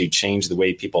trying to change the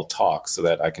way people talk so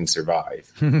that I can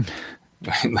survive. Maybe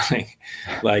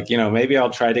I'll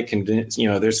try to convince,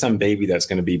 there's some baby that's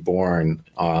going to be born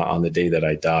on the day that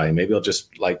I die. Maybe I'll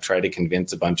just try to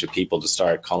convince a bunch of people to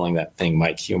start calling that thing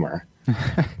Mike Huemer.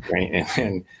 Right.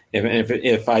 And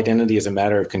if identity is a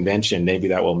matter of convention, maybe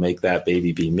that will make that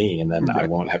baby be me, and then I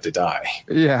won't have to die.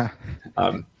 Yeah.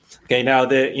 Okay. Now,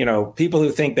 people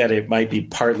who think that it might be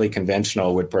partly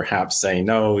conventional would perhaps say,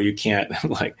 no, you can't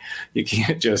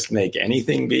just make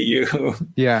anything be you.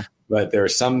 Yeah. But there are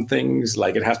some things,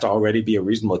 like, it has to already be a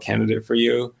reasonable candidate for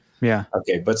you. Yeah.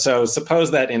 Okay. But so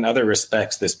suppose that in other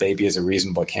respects, this baby is a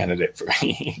reasonable candidate for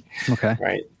me. Okay.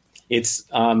 Right. It's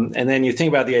and then you think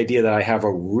about the idea that I have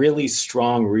a really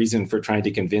strong reason for trying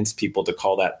to convince people to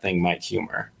call that thing Mike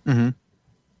Huemer,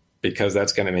 because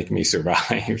that's going to make me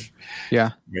survive. Yeah.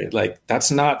 Right? Like,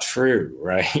 that's not true.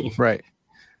 Right. Right.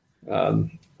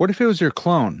 What if it was your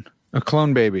clone, a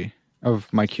clone baby of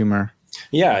Mike Huemer?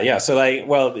 Yeah. So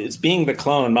it's being the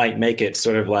clone might make it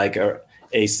sort of like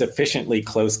a sufficiently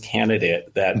close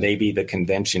candidate that maybe the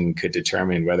convention could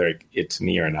determine whether it's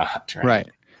me or not. Right.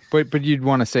 But you'd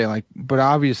want to say, like, but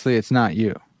obviously it's not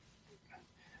you.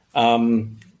 If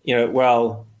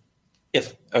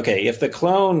the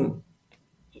clone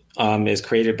is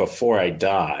created before I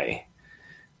die,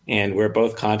 and we're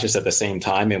both conscious at the same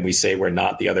time, and we say we're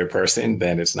not the other person,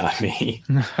 then it's not me.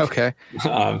 Okay.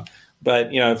 But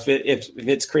if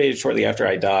it's created shortly after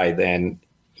I die, then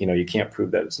you can't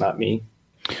prove that it's not me.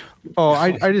 Oh,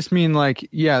 I just mean, like,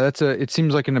 yeah, it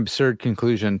seems like an absurd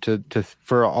conclusion to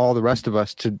for all the rest of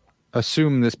us to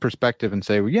assume this perspective and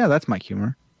say, well, yeah, that's Mike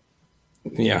Huemer.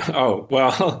 Yeah. Oh,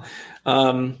 well,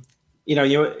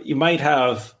 you might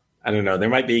have, I don't know, there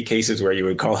might be cases where you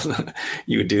would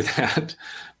do that,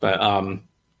 but,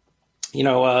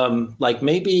 like,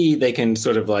 maybe they can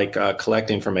sort of collect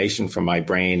information from my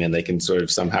brain, and they can sort of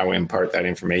somehow impart that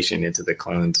information into the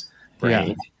clone's brain.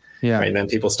 Yeah. Yeah. Right? And then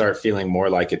people start feeling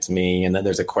more like it's me. And then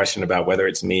there's a question about whether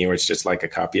it's me or it's just like a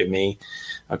copy of me.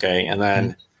 Okay. And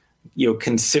then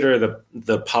consider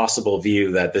the possible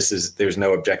view that there's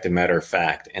no objective matter of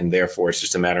fact, and therefore it's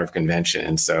just a matter of convention.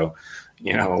 And so,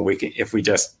 if we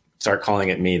just start calling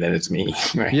it me, then it's me.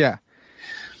 Right. Yeah.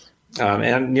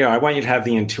 And I want you to have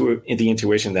the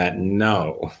intuition that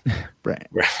no, right.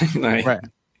 Right.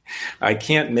 I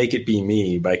can't make it be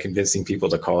me by convincing people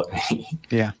to call it me.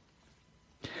 Yeah.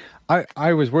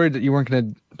 I was worried that you weren't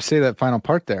going to say that final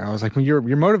part there. I was like, well, you're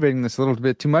motivating this a little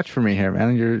bit too much for me here,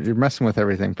 man. You're messing with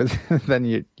everything. But then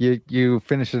you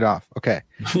finish it off. Okay.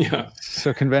 Yeah.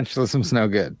 So conventionalism's no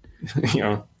good.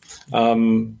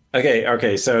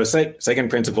 Okay. So second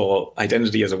principle,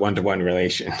 identity is a one-to-one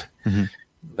relation. Mm-hmm.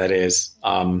 That is,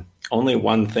 only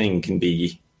one thing can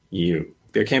be you.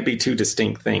 There can't be two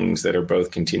distinct things that are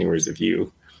both continuers of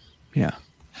you. Yeah.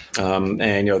 And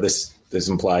this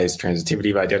implies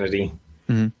transitivity of identity.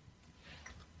 Mm-hmm.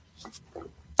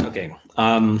 Okay.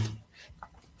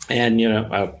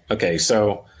 Okay.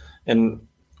 So, and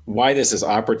why this is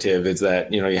operative is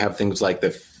that, you have things like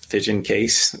the fission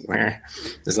case, where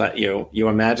is that, you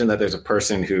imagine that there's a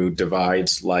person who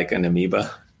divides like an amoeba.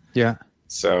 Yeah.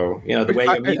 So, you know, the way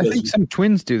I think some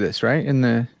twins do this, right?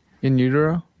 In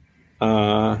utero.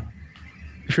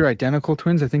 If you're identical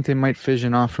twins, I think they might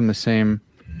fission off from the same.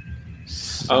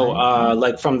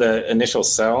 Like from the initial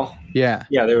cell. Yeah.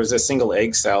 Yeah, there was a single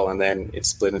egg cell, and then it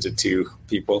split into two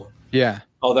people. Yeah.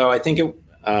 Although I think it,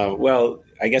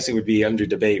 I guess it would be under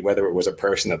debate whether it was a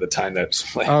person at the time that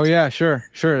split. Oh yeah, sure,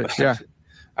 yeah.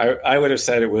 I would have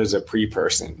said it was a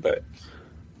pre-person, but.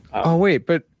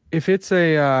 But if it's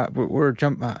a, I don't want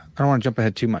to jump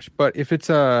ahead too much, but if it's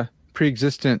a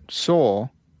pre-existent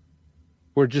soul,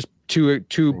 we're just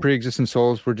two pre-existent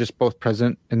souls. We're just both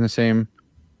present in the same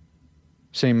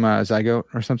zygote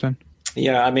or something.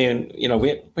 Yeah, I mean, you know,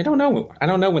 we don't know. I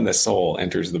don't know when the soul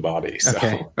enters the body.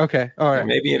 So okay, all right.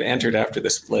 Maybe it entered after the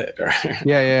split. Or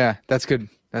yeah. That's good.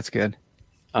 Okay.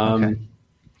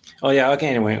 Oh yeah. Okay.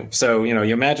 Anyway, so you know,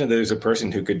 you imagine there's a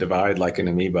person who could divide like an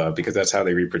amoeba because that's how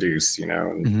they reproduce. You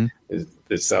know, and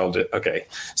the cell. Okay,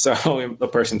 so the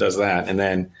person does that, and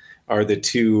then are the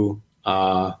two.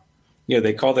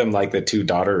 They call them like the two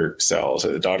daughter cells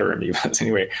or the daughter amoebas.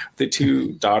 Anyway, the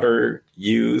two daughter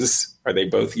U's, are they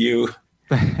both you?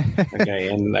 Okay,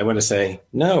 and I want to say,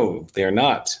 no, they're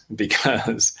not,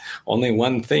 because only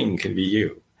one thing can be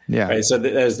you. Yeah. Right? So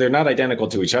as they're not identical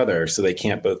to each other, so they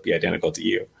can't both be identical to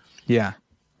you. Yeah.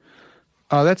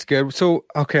 Oh, that's good. So,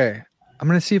 okay, I'm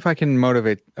going to see if I can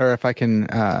motivate, or if I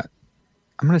can, I'm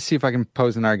going to see if I can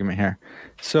pose an argument here.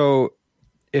 So,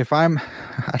 I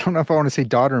don't know if I want to say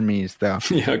daughter me's though.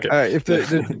 Yeah, okay.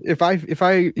 If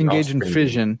I engage in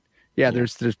fission,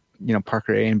 there's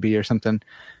Parker A and B or something.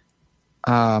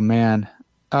 Oh man.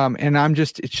 And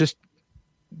it's just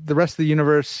the rest of the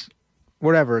universe,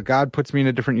 whatever. God puts me in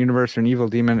a different universe or an evil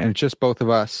demon, and it's just both of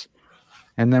us.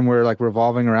 And then we're like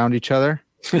revolving around each other.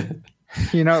 Does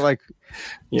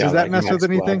that mess with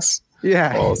anything? Blocks.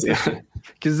 Yeah. Balls, yeah.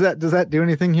 Does that do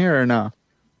anything here or no?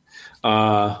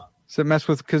 So it mess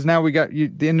with, because now we got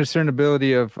the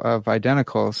indiscernibility of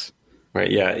identicals.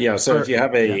 Right. Yeah. So if you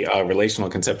have a relational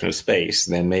conception of space,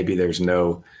 then maybe there's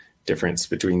no difference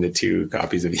between the two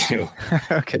copies of you.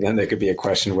 Okay. And then there could be a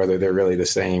question whether they're really the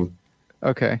same.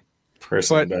 Okay.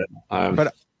 Person.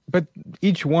 But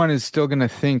each one is still going to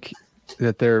think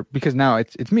that they're, because now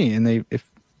it's me, and if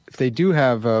they do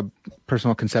have a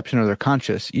personal conception or they're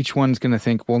conscious, each one's going to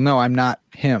think, well, no, I'm not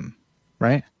him,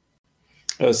 right?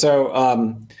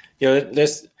 So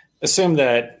let's assume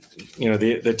that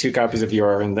the two copies of you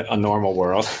are in a normal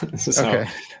world.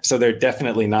 So they're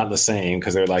definitely not the same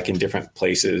because they're like in different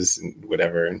places and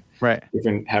whatever, and right,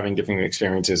 having different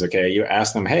experiences. Okay, you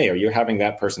ask them, hey, are you having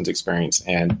that person's experience?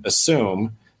 And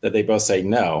assume that they both say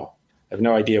no. I have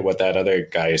no idea what that other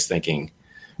guy is thinking,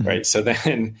 right? So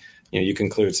then you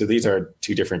conclude, so these are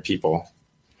two different people.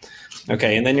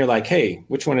 Okay, and then you're like, hey,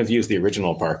 which one of you is the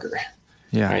original Parker?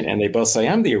 Yeah, right? And they both say,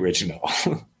 I'm the original.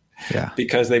 Yeah,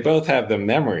 because they both have the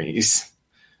memories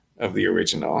of the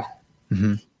original.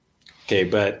 Mm-hmm. Okay,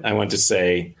 but I want to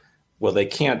say, well, they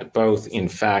can't both, in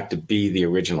fact, be the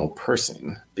original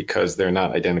person because they're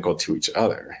not identical to each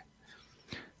other.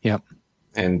 Yep.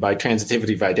 And by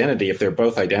transitivity of identity, if they're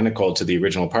both identical to the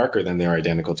original Parker, then they're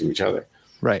identical to each other.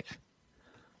 Right.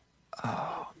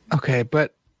 Oh, okay,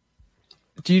 but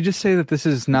do you just say that this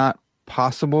is not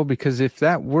possible? Because if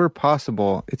that were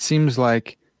possible, it seems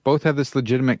like both have this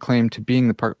legitimate claim to being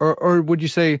the Parker. Or would you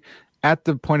say at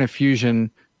the point of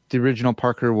fusion, the original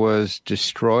Parker was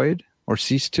destroyed or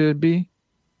ceased to be?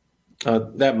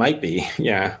 That might be,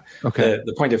 yeah. Okay.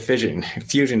 The point of fission.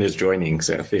 Fusion is joining,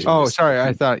 so fission. Oh, sorry.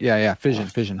 I thought,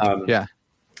 fission. Yeah.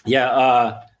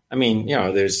 I mean,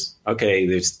 there's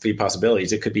three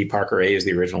possibilities. It could be Parker A is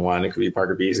the original one. It could be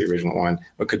Parker B is the original one.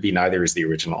 Or it could be neither is the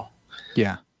original.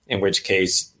 Yeah. In which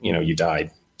case, you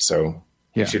died. So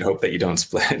you should hope that you don't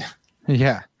split.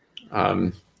 Yeah.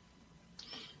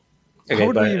 Okay, how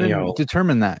would we even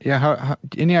determine that? Yeah. How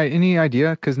any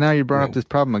idea? Because now you brought up this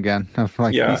problem again of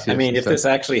like. Yeah. I mean, if this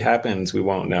actually happens, we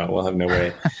won't know. We'll have no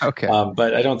way. Okay.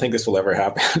 But I don't think this will ever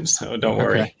happen. So don't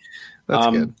worry.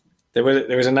 That's good. There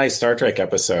was a nice Star Trek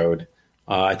episode.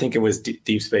 I think it was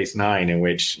Deep Space Nine, in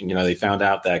which they found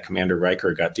out that Commander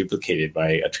Riker got duplicated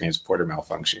by a transporter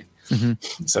malfunction.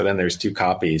 Mm-hmm. So then there's two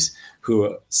copies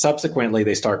who subsequently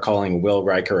they start calling Will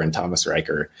Riker and Thomas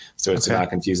Riker, so as to not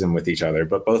confuse them with each other.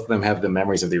 But both of them have the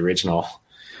memories of the original.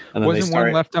 And then wasn't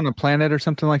one left on a planet or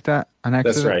something like that? An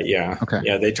accident? That's right. Yeah. Okay.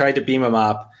 Yeah, they tried to beam him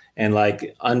up, and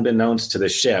like unbeknownst to the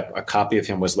ship, a copy of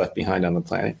him was left behind on the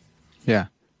planet. Yeah.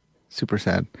 Super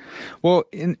sad. Well,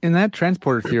 in that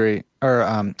transporter theory,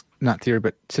 or not theory,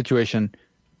 but situation,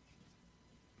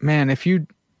 man, if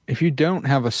if you don't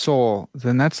have a soul,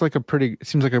 then that's like it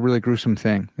seems like a really gruesome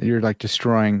thing. You're like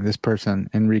destroying this person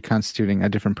and reconstituting a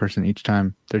different person each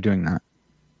time they're doing that.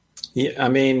 Yeah, I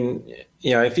mean,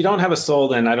 if you don't have a soul,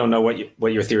 then I don't know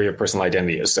what your theory of personal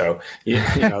identity is. So,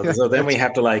 so then we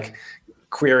have to like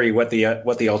query what the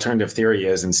alternative theory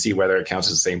is and see whether it counts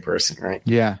as the same person, right?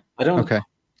 Yeah.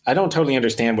 I don't totally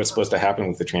understand what's supposed to happen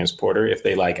with the transporter if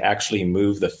they like actually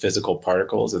move the physical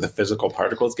particles or the physical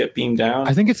particles get beamed down.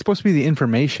 I think it's supposed to be the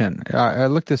information. I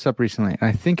looked this up recently, and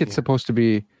I think it's supposed to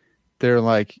be they're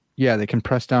like, they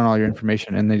compress down all your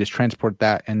information and they just transport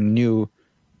that and new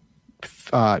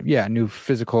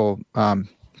physical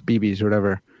BBs or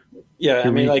whatever. Yeah,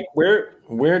 I mean, like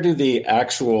where do the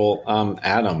actual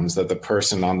atoms that the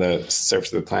person on the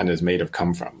surface of the planet is made of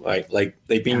come from? Like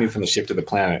they beam you from the ship to the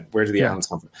planet. Where do the atoms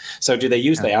come from? So do they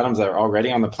use the atoms that are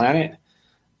already on the planet?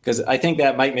 Because I think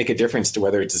that might make a difference to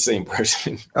whether it's the same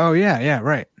person. Oh, yeah,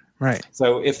 right.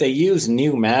 So if they use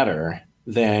new matter,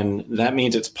 then that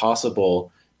means it's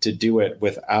possible to do it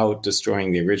without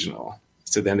destroying the original.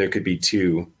 So then there could be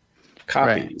two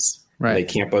copies. Right. They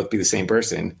can't both be the same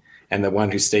person. And the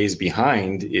one who stays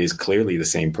behind is clearly the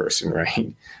same person,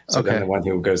 right? So then the one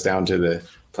who goes down to the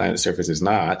planet's surface is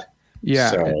not. Yeah.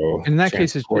 So in that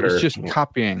case, it's just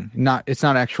copying. It's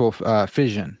not actual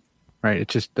fission, right?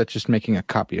 That's just making a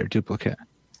copy or duplicate.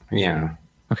 Yeah.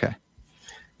 Okay.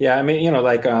 Yeah, I mean,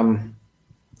 like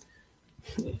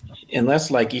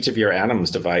unless like each of your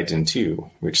atoms divides in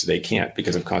two, which they can't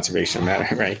because of conservation of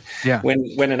matter, right? Yeah.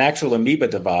 When an actual amoeba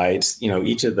divides,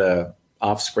 each of the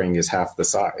offspring is half the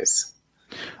size.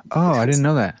 Oh, I didn't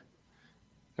know that.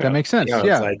 That makes sense.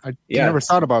 I never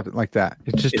thought about it like that.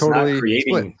 It's just totally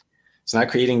split. It's not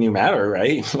creating new matter,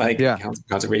 right?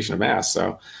 Conservation of mass.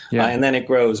 So, and then it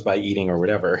grows by eating or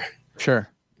whatever. Sure.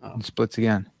 It splits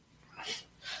again.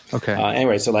 Okay.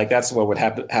 Anyway, so like that's what would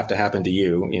have to happen to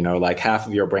you. Like half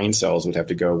of your brain cells would have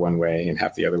to go one way and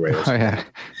half the other way. Oh, yeah.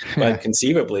 But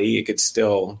conceivably, it could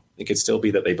still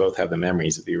be that they both have the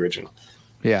memories of the original.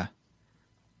 Yeah.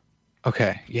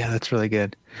 Okay. Yeah, that's really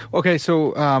good. Okay,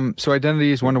 so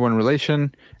identity is one-to-one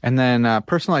relation, and then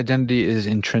personal identity is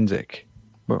intrinsic.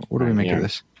 What do we make of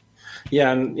this?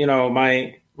 Yeah, and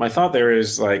my thought there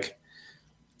is like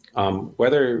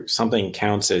whether something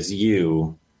counts as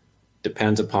you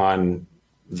depends upon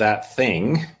that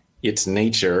thing, its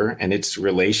nature, and its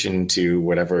relation to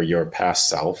whatever your past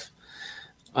self.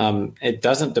 It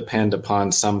doesn't depend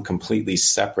upon some completely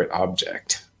separate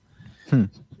object.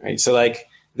 Right? So like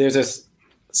there's this,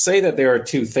 say that there are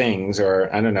two things,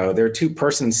 or I don't know, there are two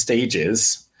person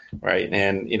stages, right?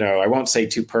 And, I won't say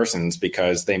two persons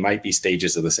because they might be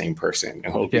stages of the same person.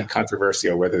 It will be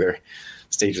controversial whether they're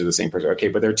stages of the same person. Okay,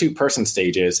 but there are two person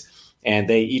stages, and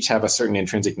they each have a certain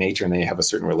intrinsic nature and they have a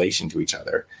certain relation to each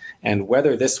other. And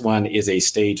whether this one is a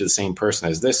stage of the same person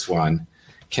as this one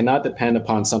cannot depend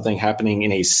upon something happening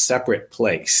in a separate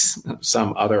place,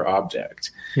 some other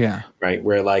object. Yeah. Right.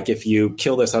 Where like if you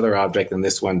kill this other object, then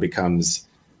this one becomes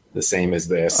the same as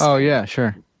this. Oh yeah,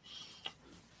 sure.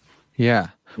 Yeah.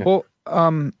 Well,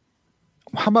 how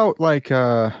about like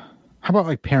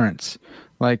parents?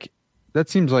 Like that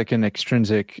seems like an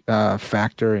extrinsic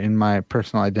factor in my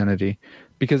personal identity,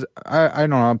 because I don't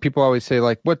know. People always say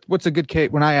like, what's a good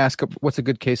case? When I ask what's a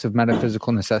good case of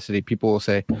metaphysical necessity, people will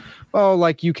say, oh,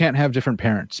 like you can't have different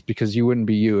parents because you wouldn't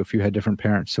be you if you had different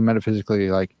parents. So metaphysically,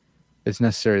 like it's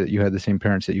necessary that you had the same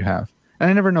parents that you have. And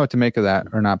I never know what to make of that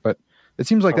or not, but it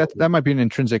seems like that might be an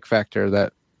intrinsic factor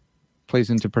that plays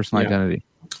into personal identity.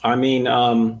 I mean,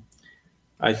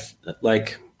 I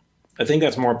think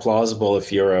that's more plausible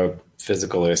if you're a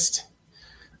physicalist.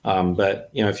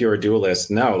 But if you're a dualist,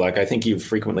 no, like I think you've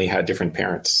frequently had different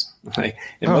parents, like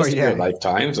in most of your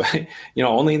lifetimes,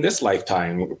 only in this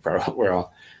lifetime,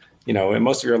 well, in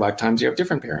most of your lifetimes you have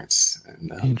different parents.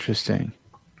 And, interesting.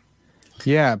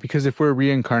 Yeah. Because if we're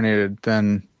reincarnated,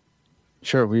 then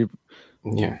sure.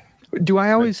 Do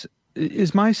I always,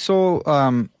 is my soul,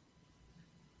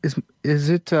 is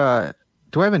it, do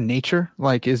I have a nature?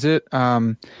 Like, is it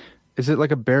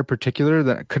like a bear particular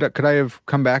that could I have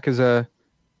come back as a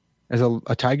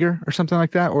tiger or something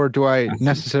like that? Or do I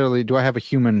have a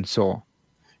human soul?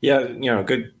 Yeah.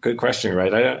 Good question.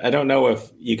 Right. I don't know if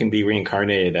you can be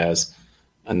reincarnated as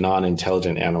a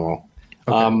non-intelligent animal.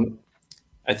 Okay.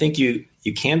 I think you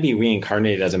can be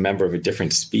reincarnated as a member of a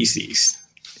different species.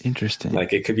 Interesting.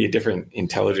 Like it could be a different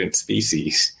intelligent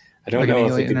species. I don't know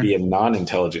if it could be a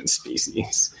non-intelligent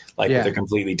species, like with a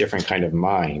completely different kind of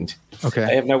mind. Okay.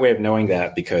 I have no way of knowing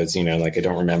that because, like I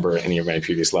don't remember any of my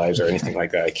previous lives or anything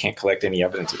like that. I can't collect any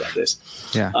evidence about this.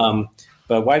 Yeah.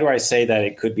 But why do I say that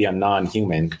it could be a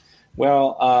non-human?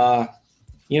 Well,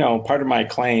 part of my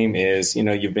claim is,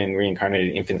 you've been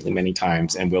reincarnated infinitely many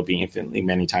times and will be infinitely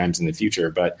many times in the future,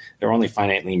 but there are only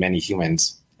finitely many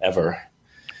humans ever,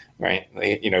 right?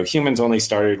 Humans only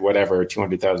started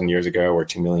 200,000 years ago or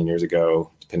 2 million years ago,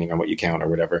 depending on what you count or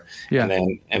whatever. Yeah.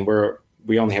 And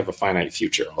we only have a finite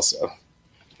future also.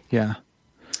 Yeah.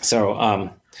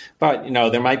 So, but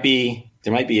there might be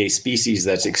a species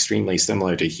that's extremely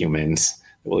similar to humans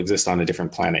that will exist on a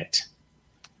different planet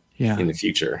in the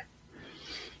future.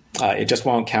 It just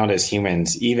won't count as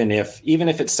humans, even if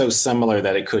it's so similar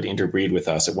that it could interbreed with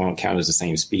us. It won't count as the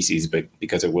same species, but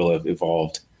because it will have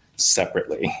evolved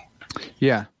separately.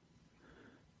 Yeah.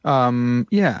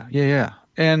 Yeah.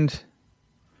 And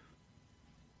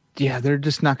they're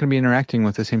just not going to be interacting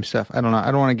with the same stuff. I don't know.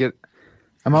 I don't want to get.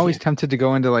 I'm always tempted to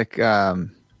go into like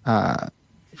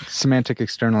semantic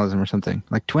externalism or something,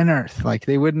 like Twin Earth. Like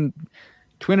they wouldn't.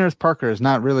 Twin Earth Parker is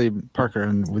not really Parker,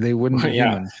 and they wouldn't be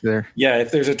humans there. Yeah,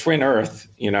 if there's a Twin Earth,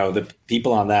 the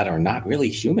people on that are not really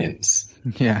humans.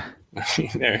 Yeah.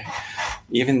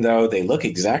 Even though they look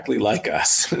exactly like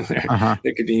us,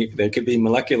 they could be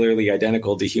molecularly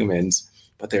identical to humans,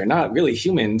 but they're not really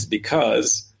humans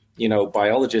because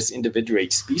biologists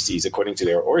individuate species according to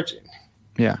their origin.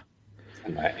 Yeah,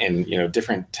 and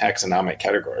different taxonomic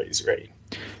categories, right?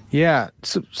 Yeah.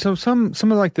 So some of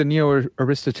like the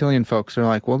neo-Aristotelian folks are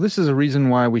like, well, this is a reason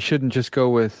why we shouldn't just go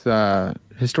with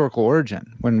historical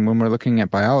origin when we're looking at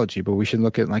biology, but we should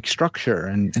look at like structure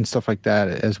and stuff like that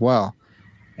as well.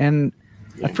 And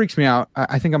that freaks me out.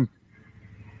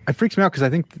 It freaks me out because I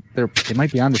think they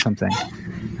might be onto something.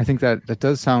 I think that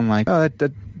does sound like,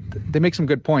 that they make some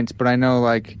good points, but I know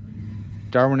like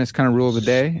Darwinists kind of rule the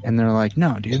day, and they're like,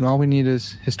 no, dude, all we need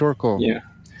is historical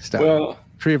stuff. Well,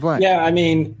 Tree of life. Yeah, I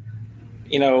mean,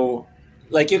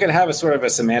 like you can have a sort of a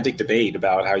semantic debate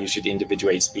about how you should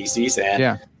individuate species.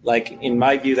 And like, in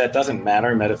my view, that doesn't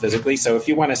matter metaphysically. So if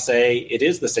you want to say it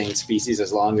is the same species,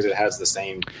 as long as it has the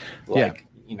same,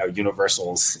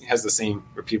 universals, has the same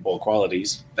repeatable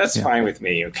qualities, that's fine with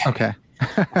me. Okay.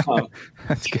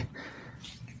 That's good.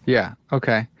 Yeah.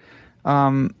 Okay.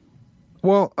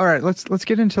 Well, all right, let's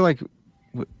get into like,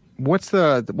 what's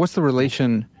the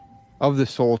relation of the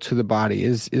soul to the body?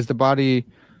 Is the body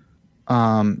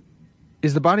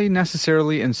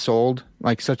necessarily ensouled,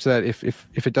 like such that if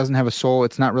it doesn't have a soul,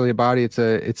 it's not really a body, it's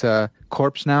a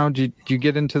corpse now? Do you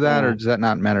get into that, or does that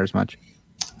not matter as much?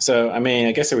 So, I mean,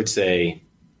 I guess I would say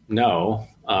no.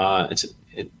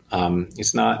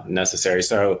 It's not necessary.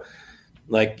 So,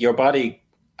 like your body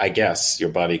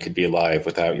could be alive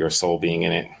without your soul being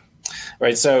in it.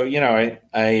 Right. So,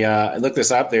 I looked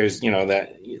this up. There's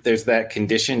that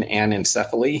condition,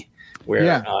 anencephaly,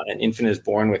 where an infant is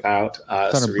born without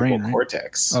cerebral brain,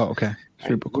 cortex. Oh, okay.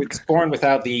 Cerebral cortex. It's born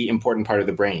without the important part of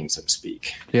the brain, so to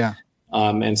speak. Yeah.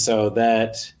 And so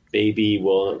that baby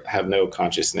will have no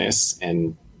consciousness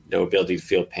and no ability to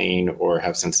feel pain or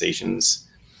have sensations.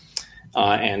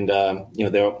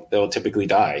 They'll typically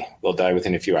die. They'll die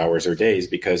within a few hours or days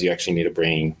because you actually need a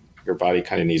brain. Your body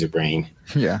kind of needs a brain.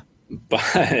 Yeah.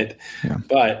 But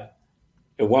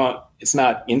it won't. It's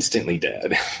not instantly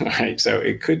dead, right? So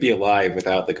it could be alive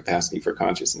without the capacity for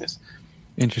consciousness.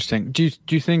 Interesting. Do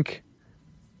you think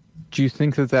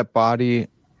that body,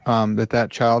 that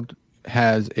child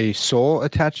has a soul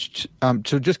attached?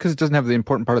 So just because it doesn't have the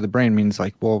important part of the brain means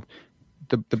like, well,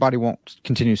 the body won't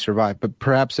continue to survive, but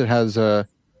perhaps it has a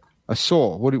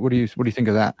soul. What do you think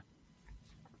of that?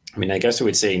 I mean, I guess I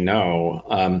would say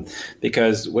no,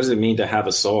 because what does it mean to have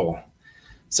a soul?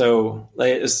 So,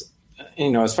 as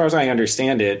far as I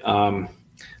understand it,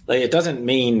 it doesn't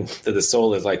mean that the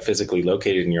soul is like physically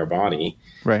located in your body.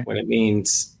 Right. What it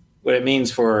means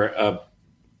for a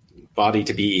body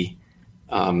to be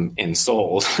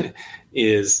ensouled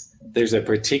is there's a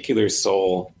particular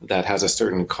soul that has a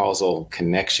certain causal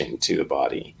connection to the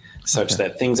body, such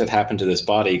that things that happen to this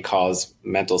body cause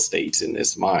mental states in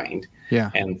this mind.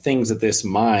 Yeah. And things that this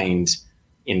mind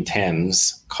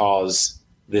intends cause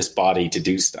this body to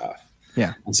do stuff.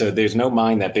 Yeah. And so there's no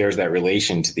mind that bears that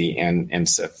relation to the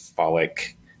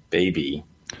encephalic baby.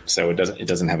 So it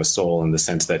doesn't have a soul in the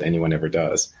sense that anyone ever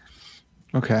does.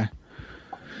 Okay.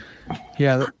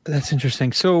 Yeah, that's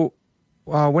interesting. So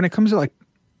when it comes to like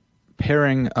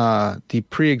pairing the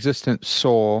pre-existent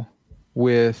soul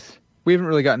with, we haven't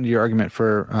really gotten to your argument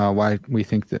for why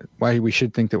we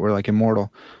should think that we're like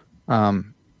immortal.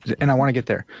 And I want to get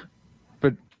there,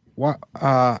 but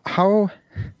how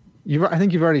I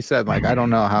think you've already said, like, I don't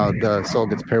know how the soul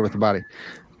gets paired with the body,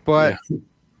 but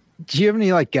do you have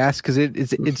any like guess? Cause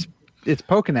it's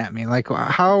poking at me. Like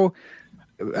how,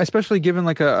 especially given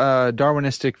like a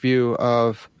Darwinistic view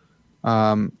of,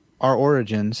 our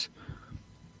origins,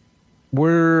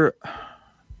 we're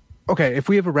okay. If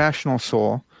we have a rational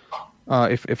soul,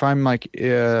 if I'm like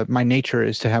my nature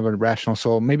is to have a rational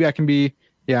soul, maybe I can be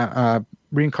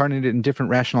reincarnated in different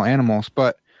rational animals.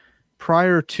 But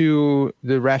prior to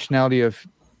the rationality of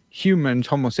humans,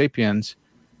 Homo sapiens,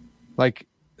 like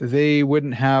they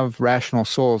wouldn't have rational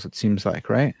souls. It seems like,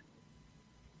 right?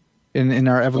 In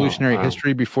our evolutionary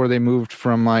history, before they moved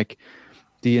from like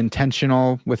the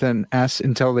intentional with an S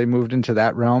until they moved into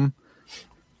that realm,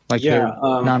 like they're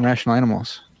non-rational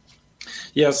animals.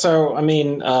 Yeah. So, I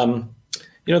mean,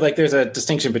 like there's a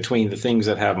distinction between the things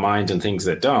that have minds and things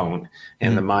that don't,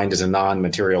 and the mind is a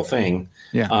non-material thing.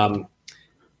 Yeah.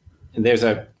 And there's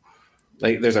a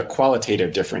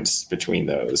qualitative difference between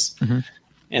those,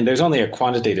 and there's only a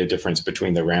quantitative difference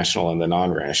between the rational and the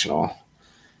non-rational.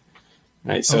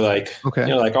 Right. So like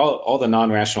all the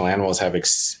non-rational animals have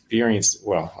experience.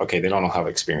 Well, okay, they don't all have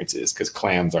experiences because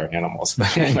clams are animals.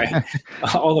 But anyway,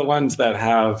 all the ones that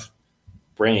have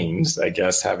brains, I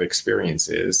guess, have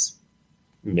experiences.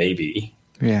 Maybe.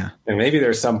 Yeah. And maybe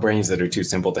there's some brains that are too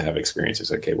simple to have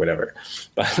experiences. Okay, whatever.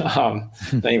 But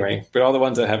anyway, but all the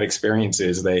ones that have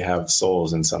experiences, they have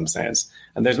souls in some sense.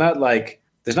 And there's not like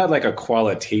a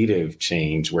qualitative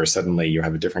change where suddenly you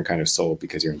have a different kind of soul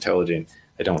because you're intelligent.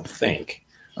 I don't think.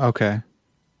 Okay.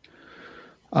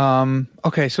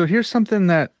 Okay. So here's something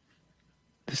that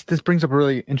this brings up a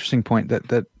really interesting point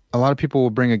that a lot of people will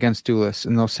bring against dualists,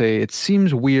 and they'll say it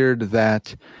seems weird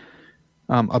that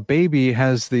a baby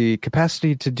has the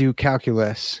capacity to do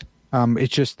calculus.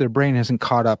 It's just their brain hasn't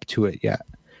caught up to it yet.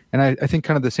 And I think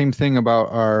kind of the same thing about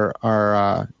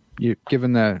our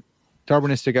given the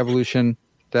Darwinistic evolution,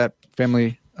 that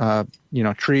family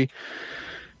tree.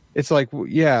 It's like,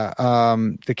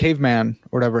 the caveman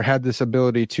or whatever had this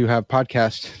ability to have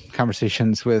podcast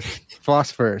conversations with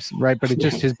philosophers, right? But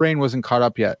his brain wasn't caught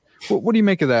up yet. What do you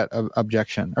make of that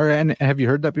objection? And have you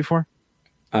heard that before?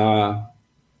 I'm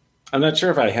not sure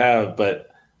if I have, but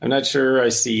I'm not sure I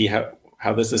see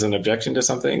how this is an objection to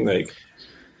something. Like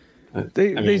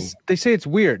they say it's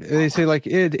weird. They say like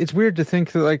it's weird to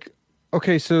think that like,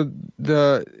 okay, so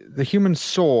the human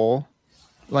soul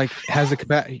like has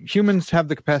humans have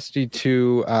the capacity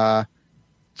to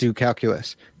do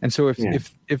calculus, and so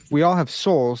if we all have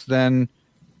souls, then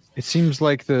it seems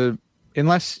like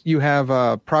unless you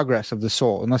have progress of the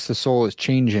soul, unless the soul is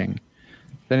changing,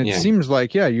 then it seems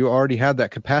like you already have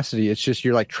that capacity. It's just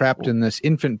you're like trapped in this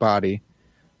infant body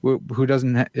who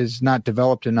is not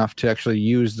developed enough to actually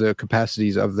use the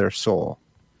capacities of their soul,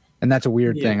 and that's a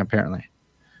weird thing apparently.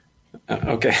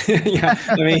 Okay,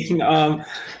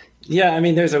 I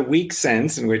mean, there's a weak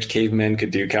sense in which cavemen could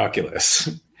do calculus.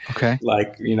 Okay.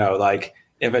 Like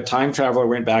if a time traveler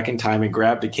went back in time and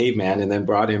grabbed a caveman and then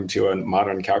brought him to a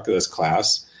modern calculus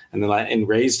class and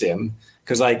raised him,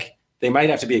 because like they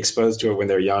might have to be exposed to it when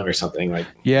they're young or something like.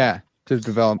 Yeah, to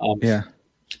develop.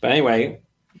 But anyway,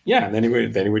 and then he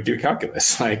would do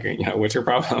calculus. Like, what's your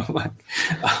problem?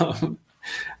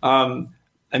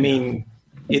 I mean,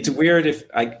 it's weird if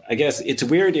I guess it's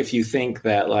weird if you think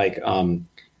that like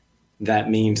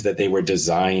that means that they were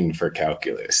designed for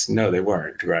calculus. No, they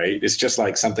weren't, right? It's just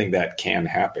like something that can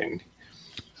happen.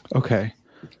 Okay.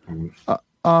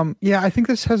 I think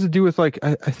this has to do with like,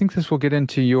 I think this will get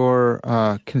into your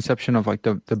conception of like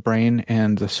the brain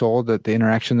and the soul, that the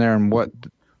interaction there and what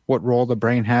role the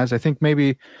brain has. I think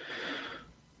maybe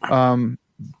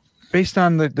based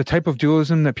on the type of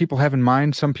dualism that people have in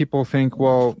mind, some people think,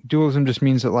 well, dualism just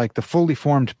means that like the fully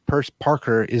formed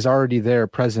Parker is already there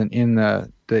present in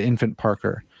the infant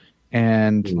Parker.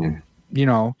 And,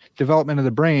 development of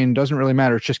the brain doesn't really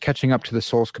matter. It's just catching up to the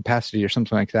soul's capacity or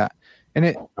something like that.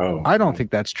 And I don't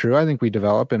think that's true. I think we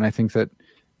develop, and I think that,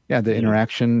 the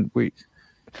interaction go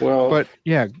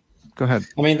ahead.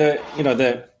 I mean,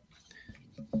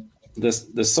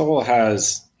 the soul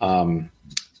has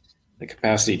the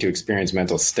capacity to experience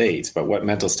mental states, but what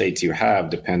mental states you have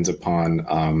depends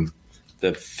upon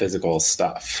the physical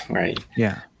stuff, right?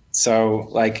 Yeah. So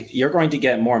like you're going to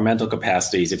get more mental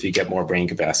capacities if you get more brain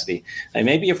capacity. And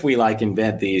maybe if we like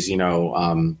invent these,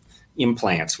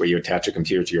 implants where you attach a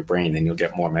computer to your brain, then you'll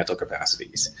get more mental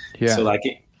capacities. Yeah. So like,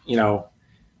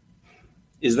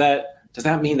 does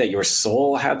that mean that your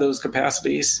soul had those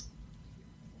capacities?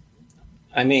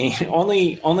 I mean,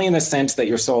 only in the sense that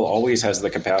your soul always has the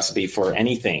capacity for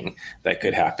anything that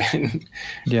could happen.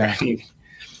 Yeah. Right?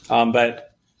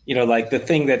 But like the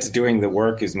thing that's doing the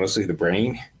work is mostly the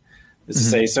brain. Is to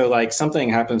say, so like something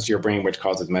happens to your brain which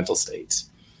causes mental states,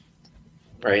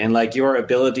 right? And like your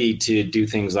ability to do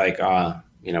things like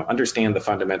understand the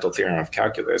fundamental theorem of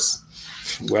calculus.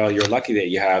 Well, you're lucky that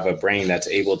you have a brain that's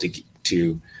able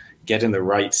to get in the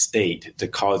right state to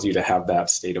cause you to have that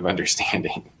state of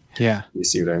understanding. Yeah. You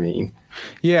see what I mean?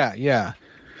 Yeah. Yeah.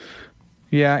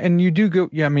 Yeah. And you do go,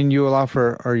 yeah. I mean, you allow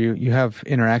for, or you have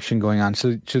interaction going on.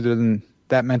 So then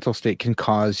that mental state can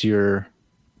cause your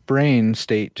brain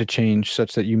state to change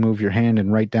such that you move your hand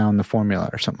and write down the formula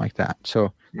or something like that.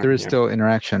 So there is still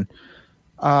interaction.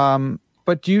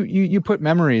 But you put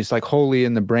memories like wholly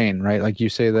in the brain, right? Like you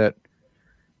say that,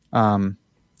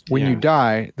 when you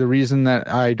die, the reason that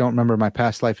I don't remember my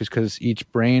past life is because each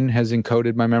brain has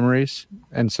encoded my memories.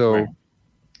 And so,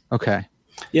 okay.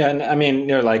 Yeah. And I mean,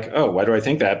 you're like, oh, why do I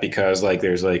think that? Because like,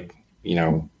 there's like,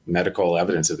 medical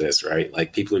evidence of this, right?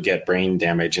 Like people who get brain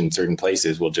damage in certain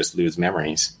places will just lose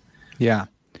memories. Yeah.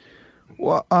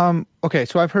 Well, okay.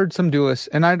 So I've heard some dualists,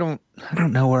 and I don't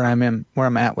know where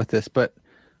I'm at with this, but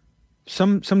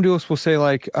some dualists will say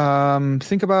like,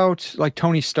 think about like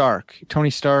Tony Stark. Tony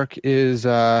Stark is,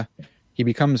 he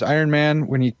becomes Iron Man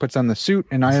when he puts on the suit,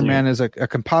 and Iron Man is a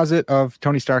composite of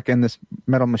Tony Stark and this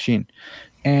metal machine.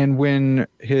 And when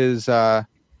the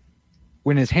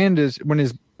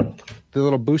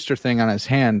little booster thing on his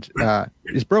hand,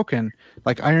 is broken,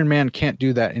 like Iron Man can't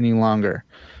do that any longer.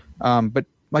 But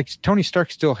like Tony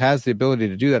Stark still has the ability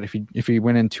to do that if he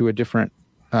went into a different,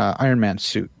 Iron Man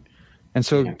suit. And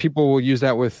so people will use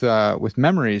that with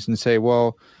memories and say,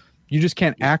 well, you just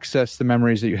can't access the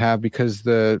memories that you have because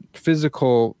the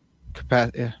physical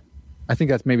capacity. I think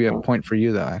that's maybe a point for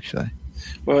you, though, actually.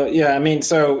 Well, yeah, I mean,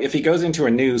 so if he goes into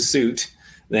a new suit,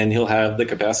 then he'll have the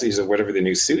capacities of whatever the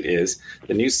new suit is.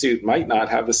 The new suit might not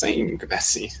have the same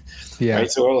capacity. Yeah.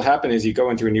 Right. So what will happen is you go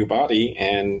into a new body,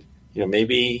 and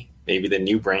maybe the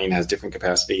new brain has different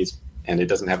capacities, and it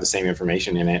doesn't have the same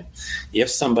information in it. If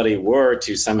somebody were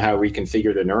to somehow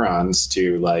reconfigure the neurons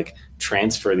to like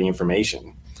transfer the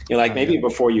information, maybe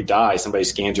before you die, somebody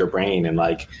scans your brain and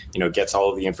gets all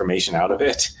of the information out of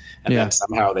it. And then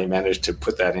somehow they manage to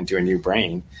put that into a new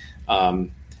brain.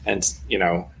 And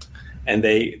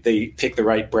they pick the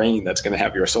right brain that's going to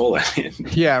have your soul in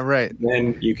it. Yeah. Right.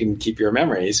 Then you can keep your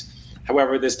memories.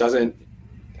 However, this doesn't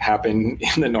happen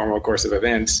in the normal course of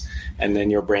events, and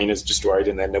then your brain is destroyed,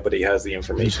 and then nobody has the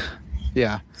information.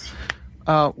 Yeah.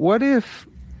 What if?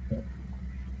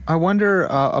 I wonder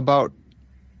about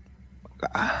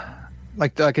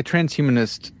like a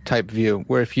transhumanist type view,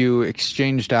 where if you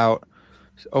exchanged out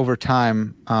over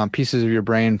time pieces of your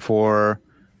brain for,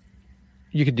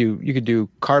 you could do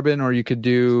carbon, or you could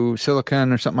do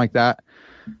silicon or something like that.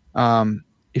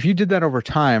 If you did that over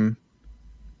time,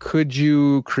 could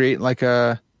you create like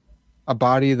a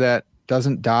body that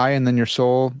doesn't die, and then your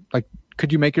soul, like,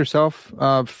 could you make yourself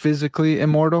physically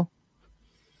immortal?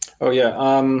 Oh yeah.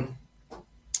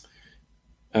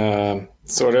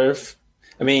 Sort of.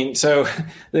 I mean, so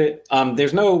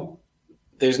there's no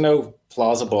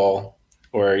plausible,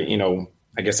 or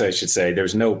I guess I should say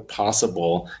there's no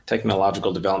possible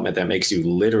technological development that makes you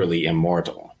literally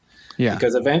immortal. Yeah.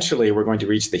 Because eventually we're going to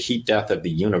reach the heat death of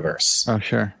the universe. Oh,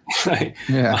 sure.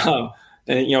 Yeah.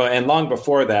 And long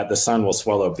before that, the sun will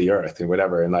swallow up the earth and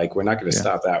whatever. And we're not going to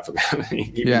stop that from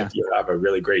happening, even if you have a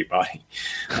really great body.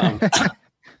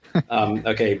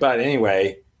 Okay. But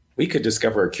anyway, we could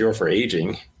discover a cure for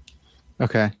aging.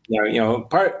 Okay.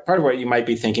 Part of what you might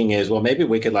be thinking is, well, maybe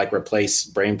we could replace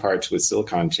brain parts with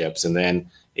silicon chips, and then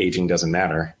aging doesn't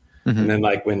matter. Mm-hmm. And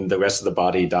then when the rest of the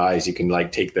body dies, you can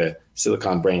take the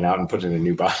silicon brain out and put it in a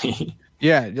new body.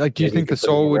 Yeah. Do you think the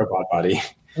soul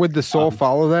would the soul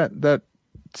follow that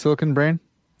silicon brain?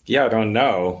 Yeah, I don't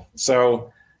know.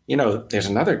 So, there's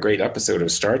another great episode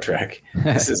of Star Trek.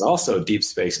 This is also Deep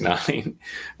Space Nine,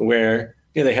 where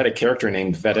they had a character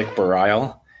named Vedic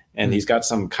Bareil, and he's got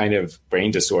some kind of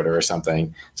brain disorder or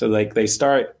something. So they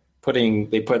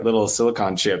put little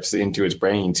silicon chips into his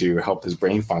brain to help his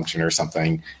brain function or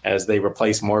something. As they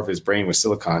replace more of his brain with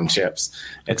silicon chips,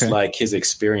 it's like his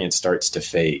experience starts to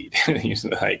fade. He's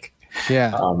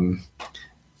yeah.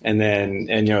 And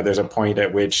there's a point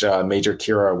at which Major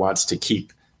Kira wants to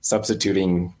keep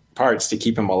substituting parts to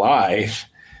keep him alive.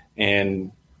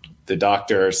 And the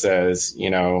doctor says,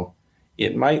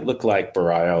 it might look like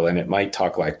Bareil and it might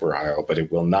talk like Bareil, but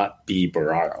it will not be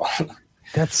Bareil.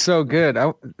 That's so good.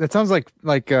 That sounds like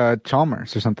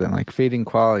Chalmers or something, like Fading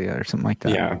Qualia or something like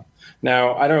that. Yeah.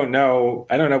 Now, I don't know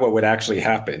what would actually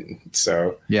happen.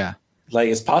 So yeah.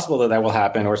 It's possible that will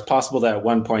happen, or it's possible that at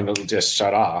one point it'll just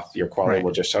shut off. Your qualia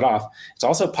will just shut off. It's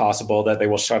also possible that they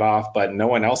will shut off, but no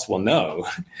one else will know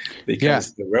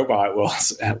because the robot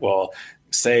will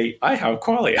say, I have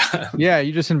qualia. Yeah,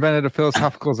 you just invented a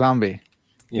philosophical zombie.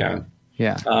 Yeah.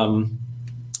 Yeah.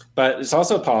 But it's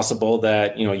also possible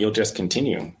that, you'll just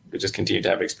continue. just continue to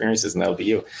have experiences, and that'll be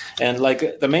you. And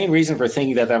like the main reason for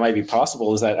thinking that might be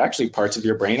possible is that actually parts of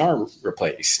your brain are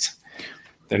replaced.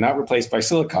 They're not replaced by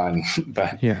silicon,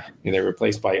 but they're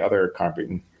replaced by other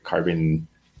carbon,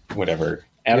 whatever.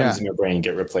 Atoms in your brain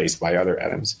get replaced by other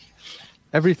atoms.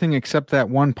 Everything except that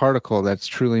one particle that's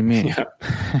truly me. Yeah,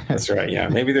 that's right. Yeah,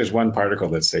 maybe there's one particle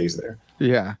that stays there.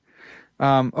 Yeah.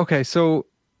 Okay, so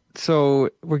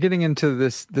we're getting into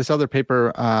this other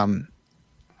paper,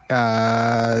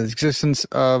 existence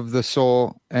of the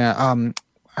soul. I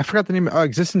forgot the name.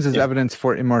 Existence is evidence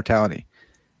for immortality,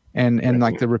 and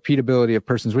like the repeatability of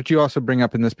persons, which you also bring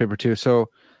up in this paper too. So,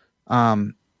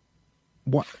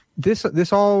 what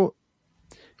this all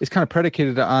is kind of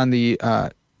predicated on the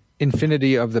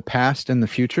infinity of the past and the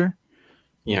future.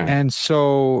 Yeah. And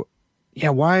so,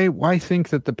 why think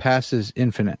that the past is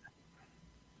infinite?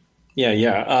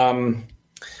 Yeah.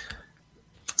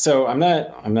 So I'm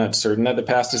not certain that the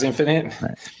past is infinite,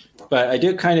 right. But I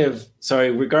do so I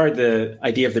regard the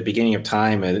idea of the beginning of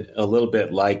time a little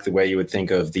bit like the way you would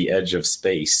think of the edge of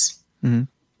space. Mm-hmm.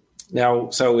 Now,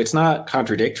 so it's not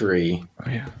contradictory,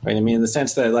 right? I mean, in the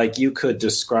sense that like you could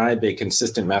describe a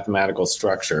consistent mathematical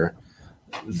structure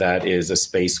that is a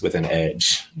space with an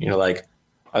edge, like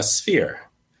a sphere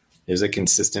is a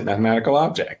consistent mathematical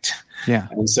object. Yeah.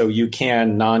 And so you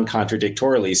can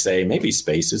non-contradictorily say maybe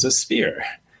space is a sphere.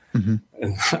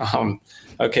 Mm-hmm.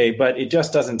 Okay, but it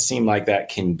just doesn't seem like that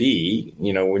can be,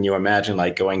 when you imagine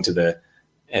like going to the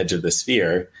edge of the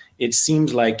sphere, it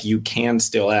seems like you can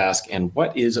still ask, and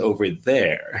what is over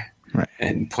there? Right.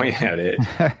 And point at it.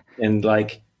 And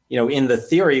like, in the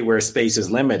theory where space is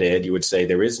limited, you would say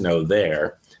there is no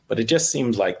there, but it just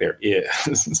seems like there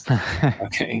is.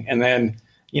 Okay. And then,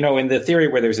 in the theory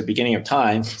where there's a beginning of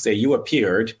time, say you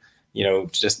appeared,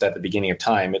 just at the beginning of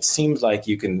time, it seems like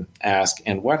you can ask,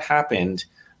 and what happened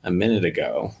a minute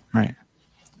ago? Right.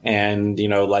 And,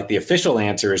 like the official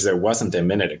answer is there wasn't a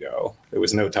minute ago. There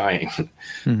was no time.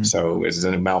 Mm-hmm. So it's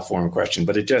a malformed question,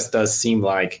 but it just does seem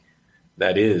like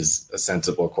that is a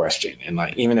sensible question. And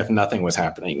like, even if nothing was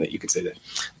happening, that you could say that.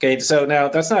 Okay. So now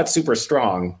that's not super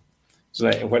strong. So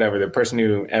that, whatever, the person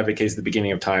who advocates the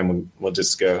beginning of time will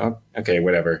just go, oh, okay,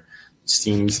 whatever.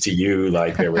 Seems to you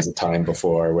like there was a time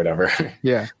before or whatever.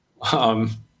 Yeah.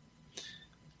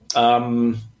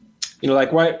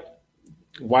 Like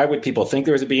why would people think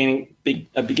there was a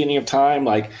beginning of time?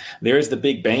 Like there's the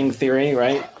Big Bang theory,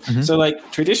 right? Mm-hmm. So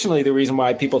like traditionally the reason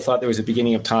why people thought there was a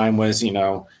beginning of time was, it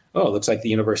looks like the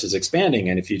universe is expanding.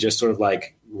 And if you just sort of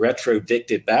like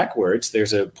retrodict it backwards,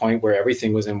 there's a point where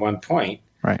everything was in one point.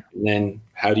 Right. And then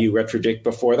how do you retrodict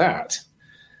before that?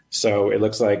 So it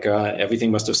looks like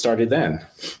everything must have started then.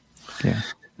 Yeah.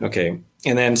 Okay.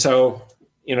 And then so,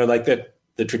 like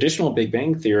the traditional Big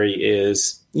Bang theory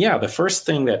is, the first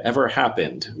thing that ever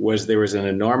happened was there was an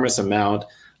enormous amount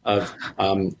of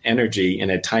energy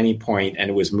in a tiny point and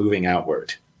it was moving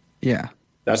outward. Yeah.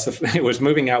 It was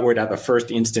moving outward at the first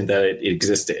instant that it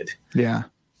existed. Yeah.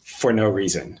 For no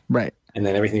reason. Right. And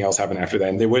then everything else happened after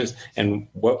that. And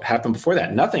what happened before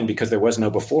that? Nothing, because there was no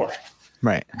before.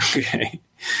 Right. Okay.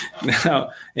 Now,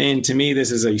 and to me,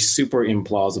 this is a super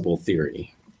implausible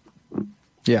theory.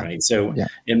 Yeah. Right. So,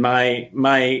 and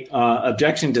my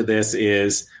objection to this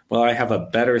is, well, I have a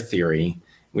better theory,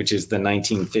 which is the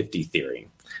 1950 theory.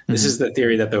 Mm-hmm. This is the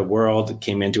theory that the world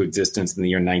came into existence in the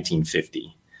year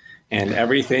 1950. And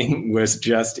everything was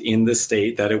just in the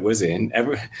state that it was in.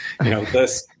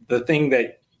 The thing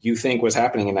that you think was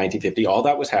happening in 1950, all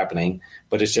that was happening,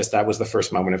 but it's just that was the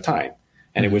first moment of time.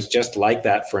 And it was just like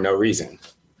that for no reason.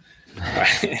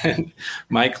 Right? And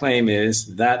my claim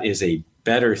is that is a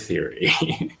better theory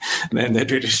than the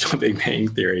traditional Big Bang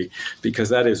theory, because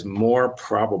that is more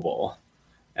probable.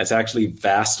 It's actually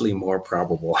vastly more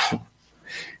probable.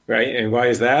 Right? And why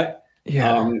is that?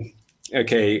 Yeah.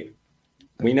 Okay.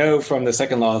 We know from the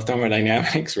second law of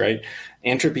thermodynamics, right?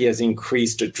 Entropy has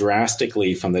increased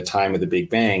drastically from the time of the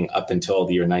Big Bang up until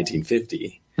the year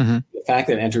 1950. Mm-hmm. The fact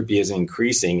that entropy is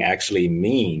increasing actually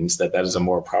means that is a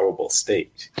more probable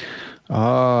state.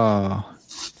 Oh.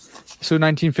 So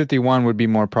 1951 would be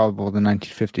more probable than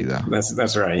 1950, though.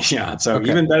 That's right. Yeah. So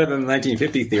even better than the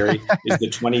 1950 theory is the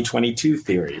 2022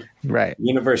 theory. Right. The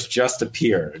universe just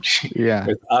appeared. Yeah.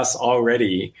 With us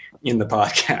already in the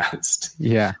podcast.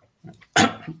 Yeah.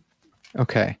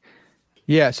 Okay.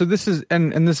 Yeah. So this is,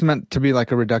 and this is meant to be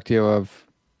like a reductio of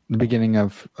the beginning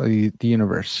of the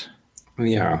universe.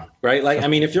 Yeah. Right. Like, I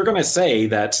mean, if you're going to say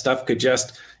that stuff could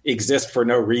just exist for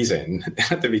no reason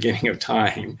at the beginning of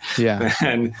time,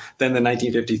 then the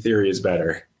 1950 theory is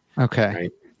better. Okay.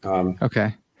 Right?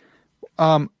 Okay.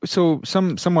 So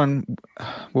someone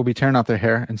will be tearing out their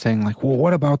hair and saying like, well,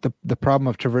 what about the problem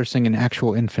of traversing an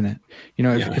actual infinite? You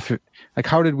know, if like,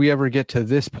 how did we ever get to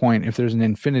this point if there's an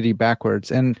infinity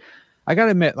backwards? And I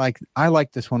gotta admit, like, I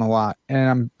like this one a lot,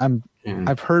 and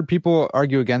I've heard people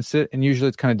argue against it, and usually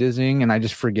it's kind of dizzying, and I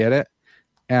just forget it.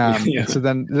 So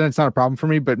then it's not a problem for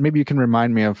me. But maybe you can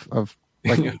remind me of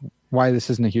like why this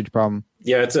isn't a huge problem.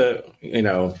 Yeah, it's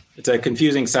a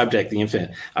confusing subject, the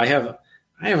infinite. I have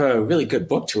a really good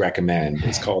book to recommend.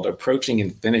 It's called Approaching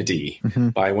Infinity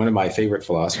by one of my favorite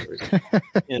philosophers.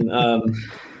 And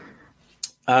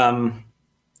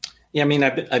I mean,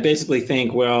 I basically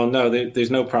think, well, no,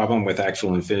 there's no problem with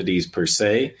actual infinities per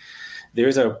se.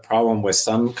 There's a problem with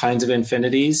some kinds of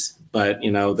infinities, but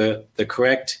you know, the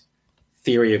correct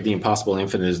theory of the impossible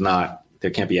infinite is not there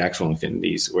can't be actual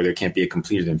infinities or there can't be a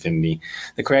completed infinity.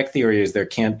 The correct theory is there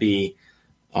can't be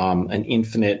an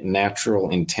infinite natural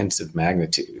intensive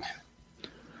magnitude.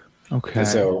 Okay.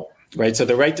 So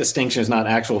the right distinction is not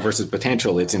actual versus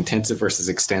potential. It's intensive versus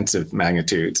extensive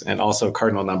magnitudes, and also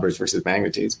cardinal numbers versus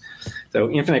magnitudes. So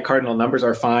infinite cardinal numbers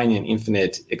are fine and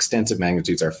infinite extensive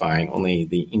magnitudes are fine. Only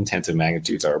the intensive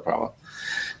magnitudes are a problem.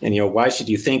 And, you know, why should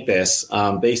you think this?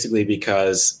 Basically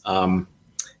because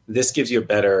this gives you a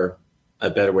better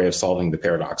way of solving the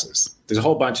paradoxes.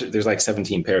 There's like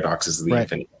 17 paradoxes of the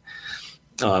infinite.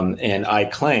 And I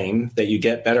claim that you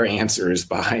get better answers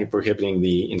by prohibiting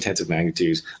the intensive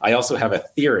magnitudes. I also have a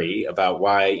theory about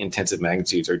why intensive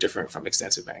magnitudes are different from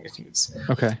extensive magnitudes.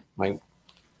 Okay.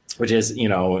 Which is, you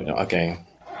know, okay,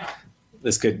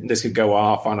 this could go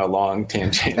off on a long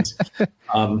tangent.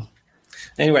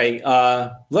 Anyway,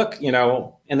 look, you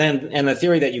know, and the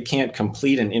theory that you can't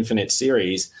complete an infinite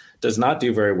series does not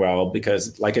do very well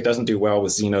because, like, it doesn't do well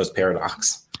with Zeno's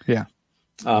paradox. Yeah.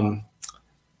 And,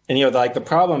 you know, like the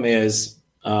problem is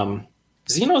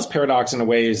Zeno's paradox in a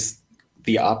way is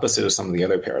the opposite of some of the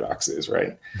other paradoxes,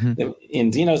 right? Mm-hmm.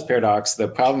 In Zeno's paradox, the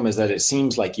problem is that it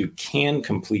seems like you can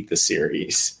complete the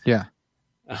series. Yeah.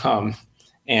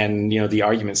 And, you know, the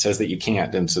argument says that you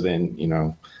can't. And so then, you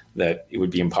know, that it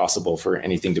would be impossible for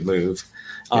anything to move.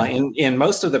 In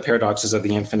most of the paradoxes of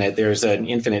the infinite, there's an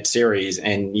infinite series,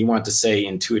 and you want to say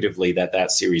intuitively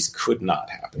that series could not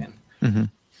happen. Mm-hmm.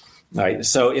 Right.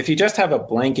 So if you just have a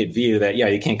blanket view that, yeah,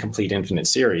 you can't complete infinite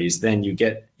series, then you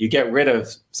get rid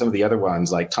of some of the other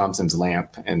ones like Thomson's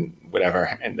lamp and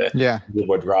whatever, and the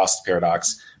Wood-Ross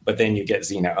paradox. But then you get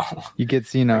Zeno. You get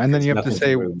Zeno, and then you have to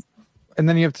say,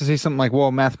 something like,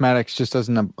 well, mathematics just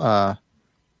doesn't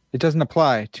it doesn't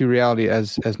apply to reality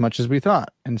as much as we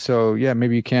thought, and so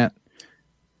maybe you can't.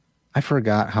 I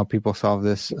forgot how people solve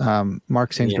this.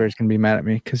 Mark Sainsbury's going to be mad at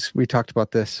me because we talked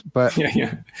about this, but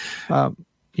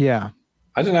yeah.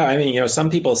 I don't know. I mean, you know, some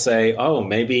people say, oh,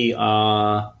 maybe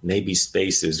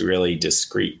space is really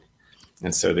discrete.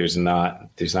 And so there's not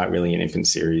really an infinite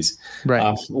series.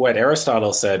 Right. What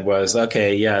Aristotle said was,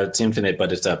 okay, yeah, it's infinite,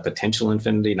 but it's a potential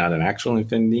infinity, not an actual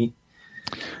infinity.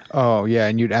 Oh, yeah.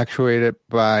 And you'd actuate it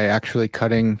by actually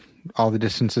cutting all the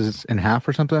distances in half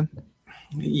or something?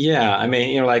 Yeah, I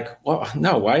mean, you know, like, well,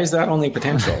 no, why is that only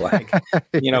potential? Like,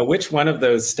 you know, which one of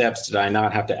those steps did I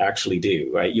not have to actually do,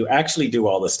 right? You actually do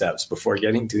all the steps before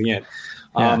getting to the end.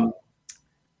 Yeah.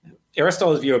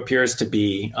 Aristotle's view appears to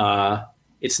be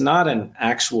it's not an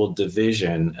actual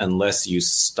division unless you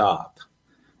stop.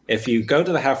 If you go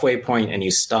to the halfway point and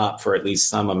you stop for at least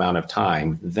some amount of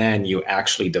time, then you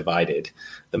actually divided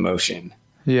the motion.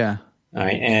 Yeah.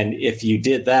 Right? And if you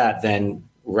did that, then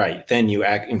you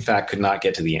in fact could not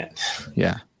get to the end.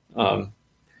 Yeah.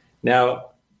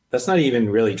 Now, that's not even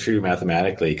really true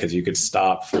mathematically because you could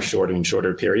stop for shorter and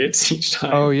shorter periods each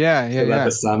time. Oh, yeah. So that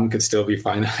the sum could still be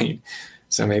finite.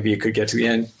 So maybe you could get to the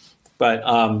end. But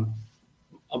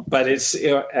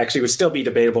it actually would still be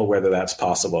debatable whether that's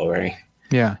possible, right?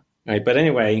 Yeah. Right. But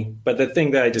anyway, the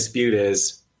thing that I dispute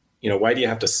is, you know, why do you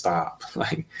have to stop?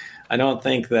 Like, I don't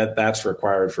think that that's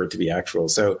required for it to be actual.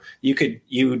 So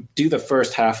you do the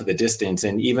first half of the distance,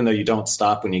 and even though you don't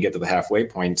stop when you get to the halfway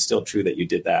point, it's still true that you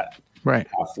did that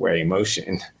halfway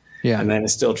motion. Yeah. And then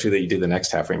it's still true that you do the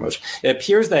next halfway motion. It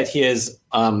appears that his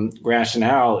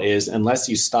rationale is unless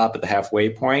you stop at the halfway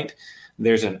point,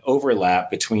 there's an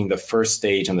overlap between the first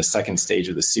stage and the second stage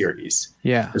of the series.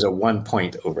 Yeah. There's a 1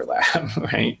 point overlap,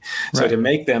 right? So to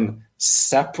make them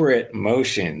separate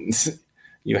motions,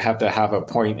 you have to have a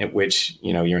point at which,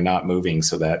 you know, you're not moving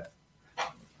so that,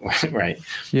 right.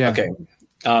 Yeah. Okay.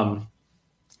 And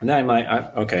then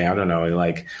I don't know.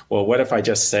 Like, well, what if I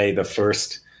just say the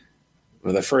first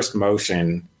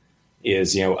motion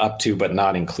is, you know, up to, but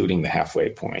not including the halfway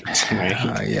point,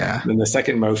 right? Yeah. Then the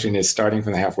second motion is starting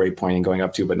from the halfway point and going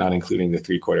up to, but not including the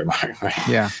 3/4 mark, right?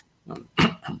 Yeah.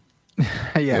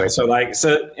 Anyway,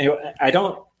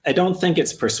 I don't think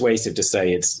it's persuasive to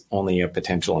say it's only a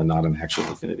potential and not an actual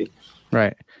infinity.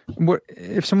 Right.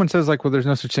 If someone says like, well, there's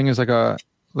no such thing as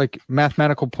like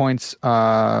mathematical points,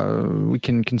 we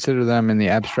can consider them in the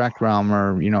abstract realm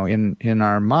or, in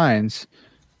our minds,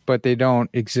 but they don't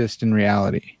exist in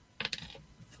reality.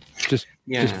 Just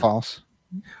false.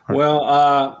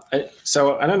 Well,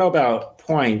 so I don't know about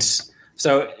points.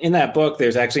 So in that book,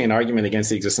 there's actually an argument against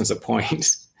the existence of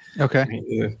points.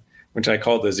 Okay. Which I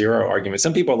call the zero argument.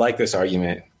 Some people like this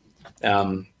argument.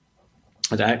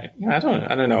 But I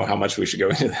don't know how much we should go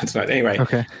into that. But anyway,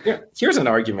 here's an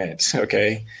argument.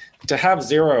 Okay. To have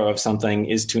zero of something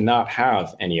is to not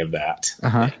have any of that.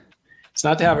 Uh-huh. It's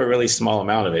not to have a really small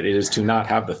amount of it. It is to not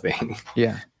have the thing.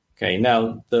 Yeah. Okay.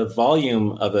 Now, the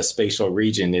volume of a spatial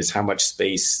region is how much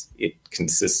space it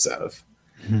consists of.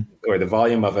 Mm-hmm. Or the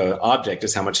volume of an object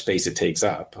is how much space it takes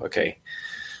up. Okay.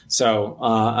 So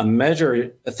a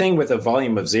thing with a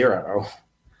volume of zero,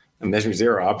 a measure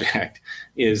zero object,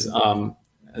 is a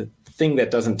thing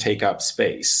that doesn't take up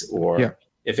space. Or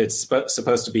if it's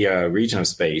supposed to be a region of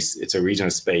space, it's a region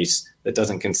of space that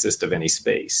doesn't consist of any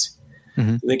space.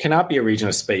 Mm-hmm. There cannot be a region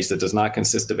of space that does not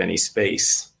consist of any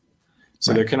space.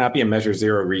 So there cannot be a measure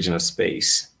zero region of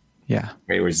space. Yeah.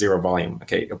 Okay, or zero volume.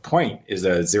 Okay, a point is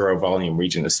a zero volume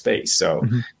region of space. So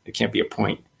it can't be a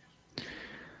point.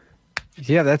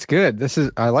 Yeah, that's good.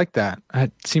 I like that.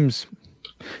 It seems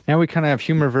now we kind of have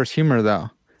Huemer versus Huemer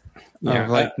though.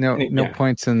 Yeah, no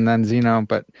points and then Zeno,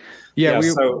 but you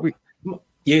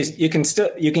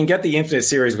can get the infinite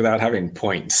series without having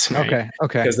points. Right?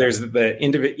 Okay. Because there's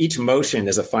each motion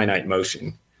is a finite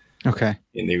motion. Okay.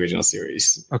 In the original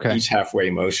series. Okay. Each halfway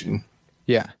motion.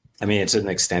 Yeah. I mean, it's an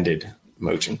extended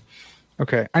motion.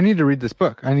 Okay. I need to read this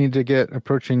book. I need to get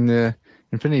Approaching the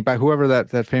Infinity by whoever that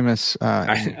famous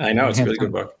I know it's a really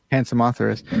good book. Handsome author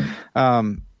is.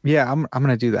 I'm going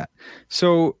to do that.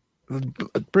 So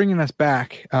bringing us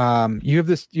back, you have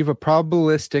a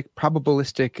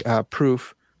probabilistic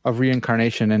proof of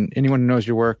reincarnation, and anyone who knows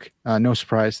your work, no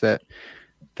surprise that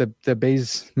the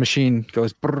Bayes machine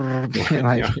goes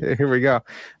here we go.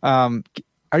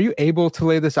 Are you able to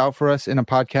lay this out for us in a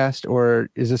podcast, or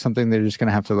is this something they're just going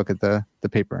to have to look at the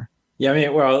paper? Yeah, I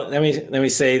mean, well, let me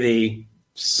say the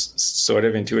sort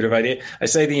of intuitive idea. I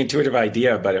say the intuitive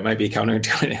idea, but it might be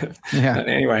counterintuitive. Yeah. But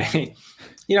anyway,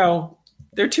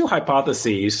 there are two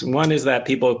hypotheses. One is that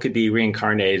people could be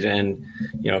reincarnated, and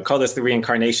call this the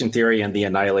reincarnation theory and the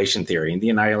annihilation theory. And the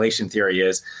annihilation theory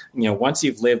is, once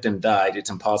you've lived and died, it's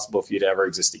impossible for you to ever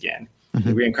exist again. Mm-hmm.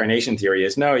 The reincarnation theory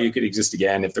is, no, you could exist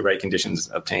again if the right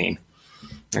conditions obtain.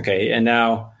 Okay, and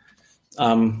now,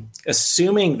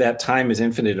 assuming that time is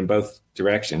infinite in both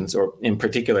directions, or in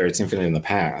particular, it's infinite in the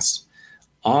past,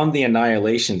 on the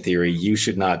annihilation theory, you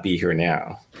should not be here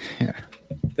now. Yeah.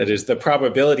 That is, the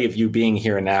probability of you being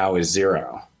here now is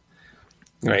zero,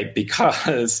 right?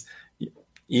 Because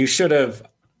you should have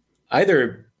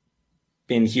either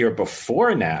been here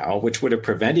before now, which would have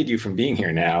prevented you from being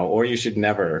here now, or you should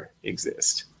never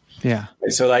exist. Yeah.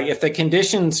 So like if the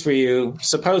conditions for you,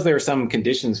 suppose there are some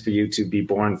conditions for you to be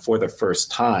born for the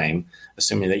first time,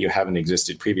 assuming that you haven't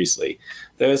existed previously,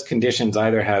 those conditions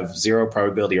either have zero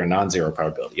probability or non-zero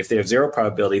probability. If they have zero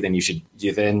probability, then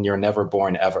you're never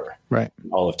born ever. Right.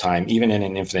 All of time, even in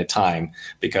an infinite time,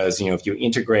 because, if you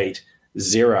integrate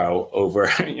zero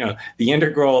over, the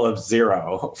integral of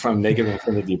zero from negative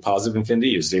infinity to positive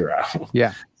infinity is zero.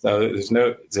 Yeah. So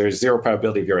there's zero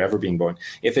probability of your ever being born.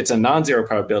 If it's a non-zero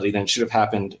probability, then it should have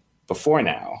happened before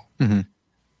now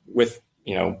with,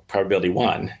 probability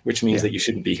 1, which means that you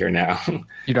shouldn't be here now.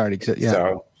 You'd already exist. Yeah.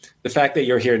 So the fact that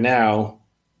you're here now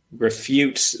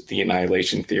refutes the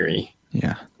annihilation theory.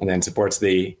 Yeah. And then supports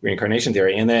the reincarnation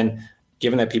theory. And then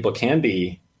given that people can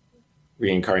be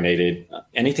reincarnated,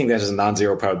 anything that has a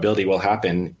non-zero probability will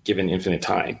happen given infinite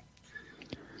time.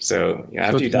 So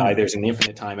after you die, there's an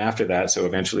infinite time after that. So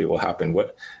eventually it will happen,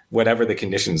 whatever the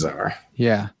conditions are.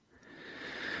 Yeah.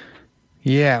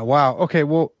 Yeah. Wow. Okay.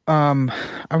 Well, I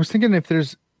was thinking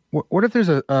what if there's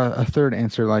a third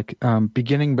answer, like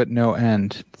beginning but no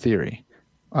end theory?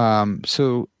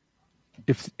 So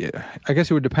I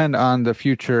guess it would depend on the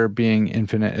future being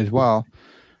infinite as well.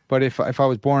 But if I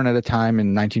was born at a time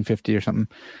in 1950 or something,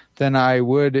 then I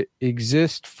would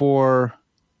exist for,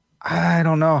 I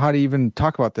don't know how to even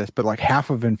talk about this, but like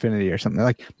half of infinity or something.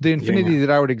 Like the infinity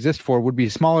that I would exist for would be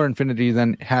a smaller infinity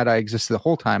than had I existed the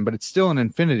whole time, but it's still an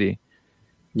infinity.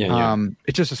 Yeah.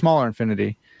 It's just a smaller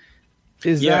infinity.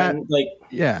 I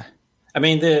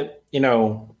mean, the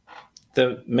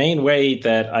main way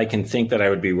that I can think that I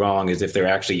would be wrong is if there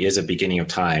actually is a beginning of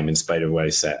time, in spite of what I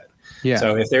said. Yeah.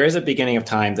 So if there is a beginning of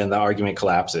time, then the argument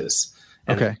collapses.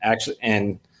 And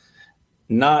and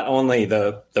not only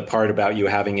the part about you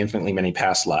having infinitely many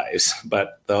past lives,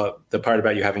 but the part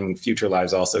about you having future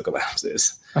lives also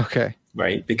collapses. Okay.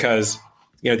 Right? Because,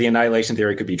 the annihilation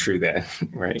theory could be true then,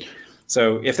 right?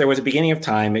 So if there was a beginning of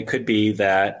time, it could be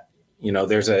that,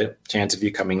 there's a chance of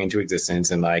you coming into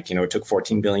existence and it took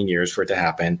 14 billion years for it to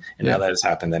happen. And now that has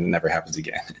happened, then it never happens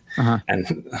again.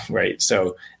 And right.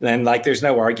 So then there's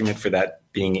no argument for that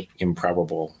being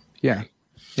improbable. Yeah.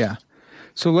 Yeah.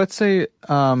 So let's say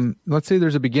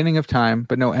there's a beginning of time,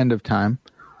 but no end of time.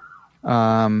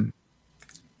 On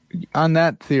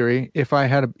that theory, if I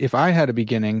had a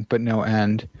beginning but no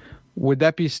end, would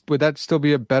that still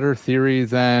be a better theory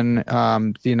than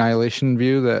the annihilation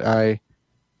view that I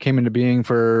came into being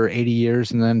for 80 years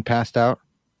and then passed out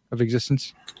of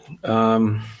existence?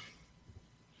 Well,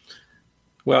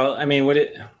 I mean, would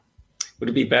it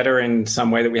be better in some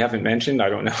way that we haven't mentioned? I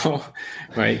don't know,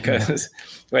 right? Because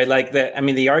right,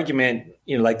 the argument,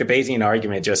 the Bayesian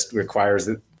argument just requires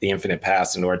the infinite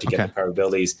past in order to get the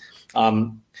probabilities.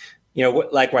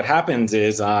 What happens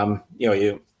is,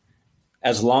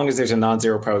 as long as there's a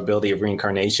non-zero probability of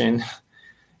reincarnation,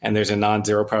 and there's a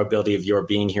non-zero probability of your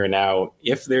being here now,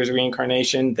 if there's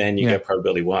reincarnation, then you get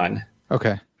probability 1.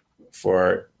 Okay.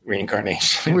 For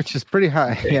reincarnation, which is pretty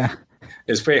high. Okay. Yeah,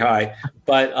 it's pretty high.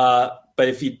 But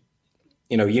if you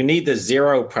need the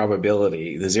zero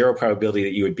probability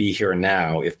that you would be here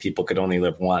now if people could only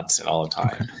live once and all the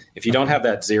time. Okay. If you don't have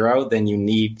that zero, then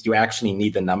you actually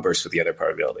need the numbers for the other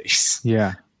probabilities.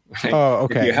 Yeah. Right? Oh,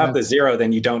 okay. If you have the zero,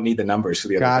 then you don't need the numbers for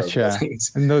the other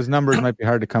probabilities. And those numbers might be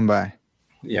hard to come by.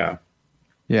 Yeah.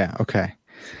 Yeah. Okay.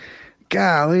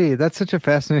 Golly, that's such a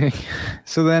fascinating.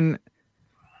 So then,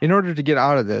 in order to get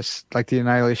out of this, the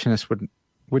annihilationists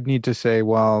would need to say,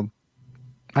 well,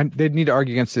 they'd need to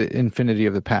argue against the infinity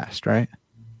of the past, right?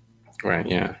 Right.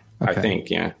 Yeah. Okay. I think.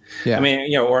 Yeah. Yeah. I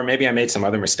mean, or maybe I made some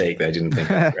other mistake that I didn't think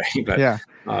of. Right. But, yeah.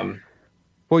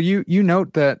 Well, you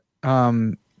note that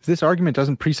this argument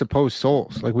doesn't presuppose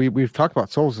souls. We've talked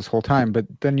about souls this whole time, but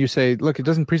then you say, look, it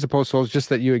doesn't presuppose souls, just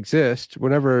that you exist,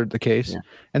 whatever the case. Yeah.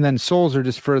 And then souls are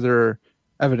just further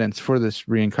evidence for this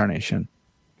reincarnation.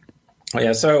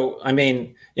 Yeah. So, I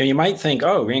mean, you might think,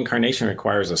 oh, reincarnation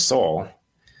requires a soul.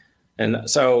 And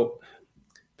so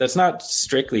that's not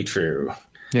strictly true.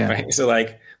 Yeah. Right? So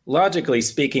logically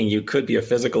speaking, you could be a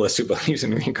physicalist who believes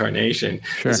in reincarnation.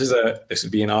 Sure. This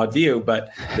would be an odd view, but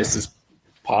this is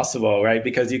possible, right?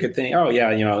 Because you could think, oh yeah,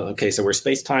 okay, so we're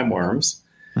space-time worms,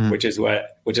 which is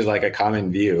like a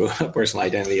common view of personal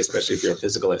identity, especially if you're a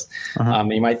physicalist.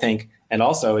 You might think, and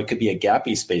also it could be a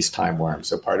gappy space-time worm.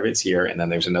 So part of it's here, and then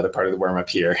there's another part of the worm up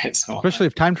here, and so on. Especially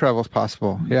if time travel is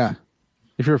possible. Yeah.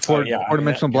 If you're a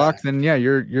four-dimensional block, then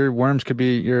your worms could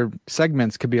be, your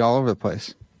segments could be all over the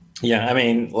place. Yeah, I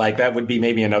mean, that would be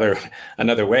maybe another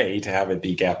way to have it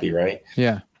be gappy, right?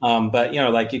 Yeah. But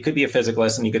you could be a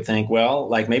physicalist and you could think, well,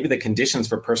 maybe the conditions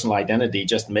for personal identity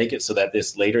just make it so that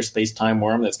this later space-time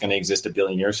worm that's going to exist 1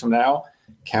 billion years from now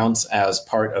counts as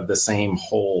part of the same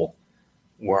whole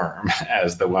worm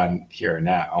as the one here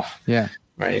now. Yeah.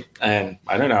 Right. And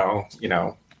I don't know,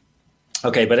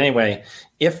 Okay, but anyway,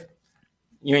 if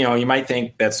you might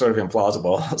think that's sort of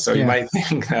implausible. So you might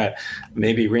think that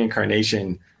maybe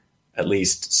reincarnation at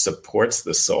least supports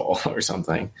the soul or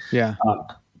something. Yeah.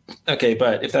 Okay,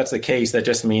 but if that's the case, that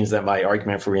just means that my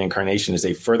argument for reincarnation is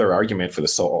a further argument for the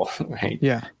soul, right?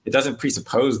 Yeah. It doesn't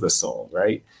presuppose the soul,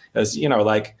 right? As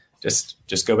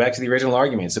just go back to the original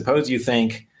argument. Suppose you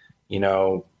think,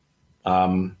 you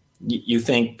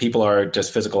think people are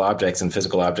just physical objects and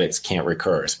physical objects can't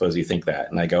recur. Suppose you think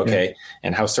that. And I go, okay,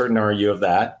 and how certain are you of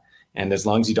that? And as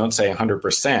long as you don't say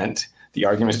 100%, the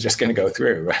argument is just going to go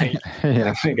through, right?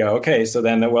 Yeah. And I go, okay, so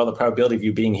then, the probability of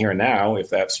you being here now, if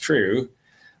that's true,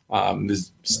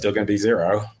 is still going to be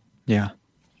 0. Yeah.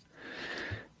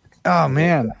 Oh,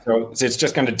 man. So it's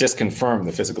just going to disconfirm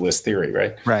the physicalist theory,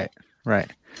 right?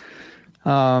 Right.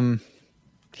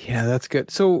 Yeah, that's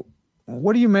good. So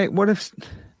what do you make? What if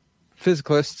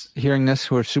physicalists hearing this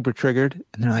who are super triggered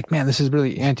and they're like, man, this is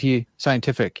really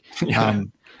anti-scientific. Yeah.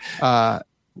 Do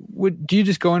you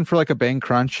just go in for a bang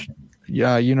crunch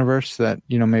universe that,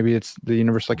 maybe it's the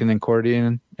universe like an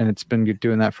accordion and it's been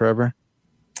doing that forever?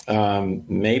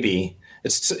 Maybe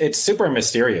it's super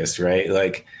mysterious,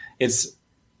 right? It's,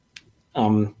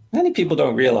 many people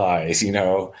don't realize,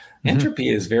 entropy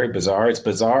is very bizarre. It's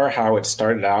bizarre how it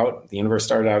started out. The universe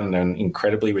started out in an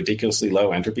incredibly ridiculously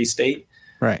low entropy state.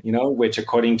 Right. Which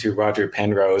according to Roger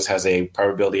Penrose has a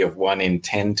probability of 1 in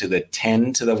 10 to the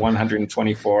 10 to the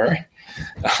 124.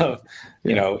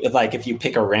 Like if you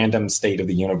pick a random state of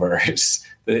the universe,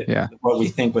 what we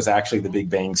think was actually the Big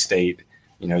Bang state,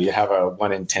 you have a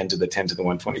 1 in 10 to the 10 to the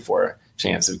 124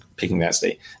 chance of picking that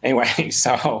state. Anyway,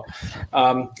 so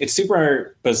it's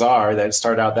super bizarre that it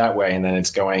started out that way, and then it's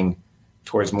going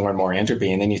towards more and more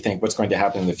entropy. And then you think, what's going to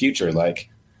happen in the future?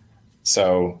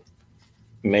 So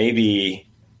maybe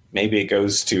it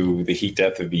goes to the heat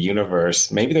death of the universe.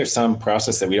 Maybe there's some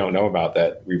process that we don't know about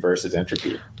that reverses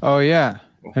entropy. Oh, yeah.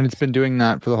 And it's been doing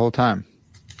that for the whole time.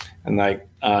 And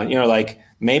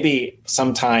maybe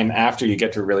sometime after you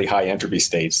get to a really high entropy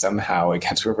state, somehow it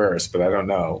gets reversed, but I don't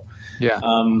know. Yeah.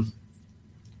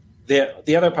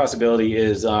 The other possibility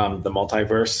is the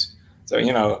multiverse.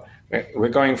 So, we're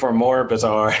going for more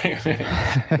bizarre.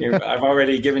 I've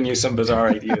already given you some bizarre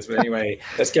ideas, but anyway,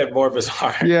 let's get more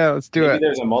bizarre. Yeah, let's do Maybe it.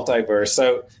 There's a multiverse.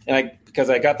 So, because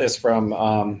I got this from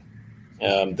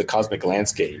the Cosmic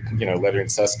Landscape, Leonard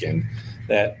Susskind,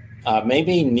 that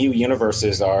maybe new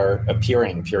universes are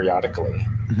appearing periodically.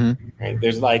 Mm-hmm. Right?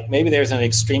 There's an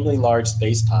extremely large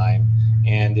space-time,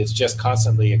 and it's just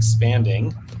constantly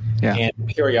expanding. Yeah. And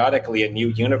periodically, a new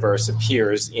universe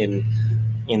appears in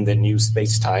the new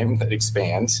space-time that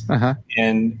expands. Uh-huh.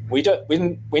 And we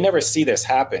never see this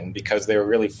happen because they're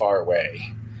really far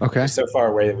away. Okay. They're so far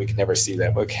away that we can never see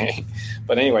them. Okay.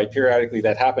 But anyway, periodically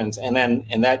that happens. And then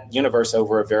that universe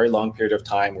over a very long period of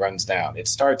time runs down. It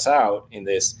starts out in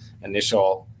this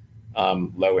initial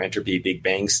low entropy Big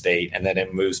Bang state, and then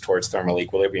it moves towards thermal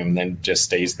equilibrium and then just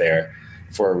stays there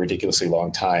for a ridiculously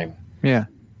long time. Yeah.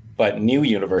 But new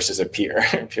universes appear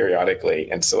periodically.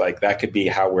 And so that could be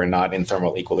how we're not in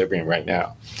thermal equilibrium right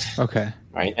now. Okay.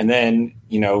 Right. And then,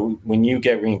 when you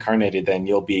get reincarnated, then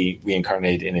you'll be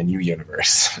reincarnated in a new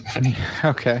universe.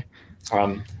 Okay.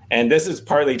 And this is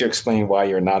partly to explain why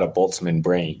you're not a Boltzmann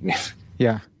brain.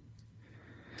 Yeah.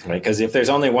 Right. Because if there's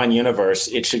only one universe,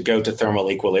 it should go to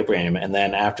thermal equilibrium. And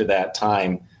then after that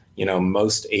time,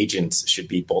 most agents should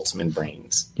be Boltzmann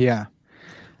brains. Yeah.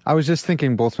 I was just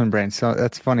thinking Boltzmann brain. So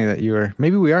that's funny that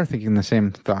maybe we are thinking the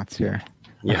same thoughts here.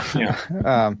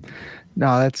 Yeah.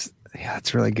 No, that's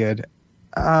really good.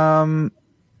 Yeah.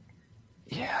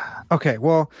 Okay.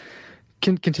 Well,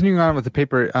 continuing on with the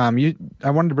paper, I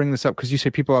wanted to bring this up because you say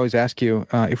people always ask you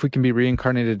if we can be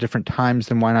reincarnated at different times,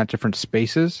 then why not different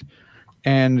spaces?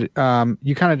 And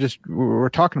you kind of just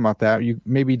were talking about that. You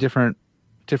maybe different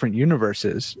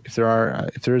universes if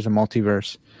there is a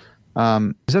multiverse.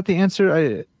 Is that the answer?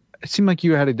 It seemed like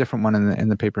you had a different one in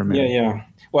the paper. Maybe. Yeah.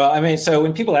 Well, so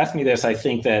when people ask me this, I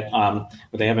think that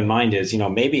what they have in mind is,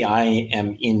 maybe I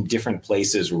am in different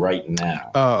places right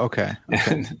now. Oh, okay.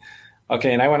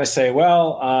 Okay. And I want to say,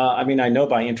 well, I know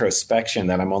by introspection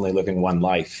that I'm only living one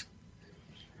life.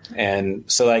 And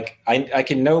so I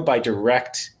can know by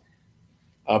direct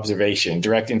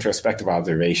introspective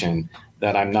observation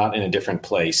that I'm not in a different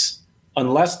place.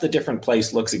 Unless the different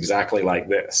place looks exactly like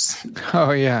this.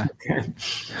 Oh, yeah.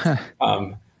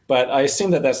 But I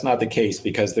assume that that's not the case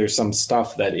because there's some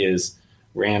stuff that is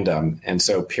random. And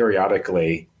so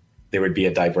periodically there would be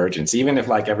a divergence. Even if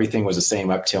everything was the same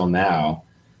up till now,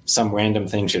 some random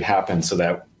thing should happen so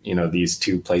that, these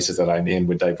two places that I'm in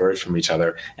would diverge from each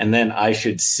other. And then I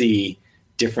should see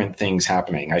different things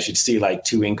happening. I should see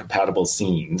two incompatible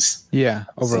scenes. Yeah,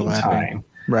 overlapping. At the same time.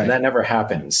 Right. And that never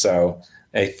happens. So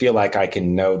I feel like I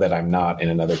can know that I'm not in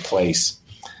another place.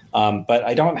 But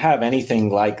I don't have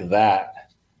anything like that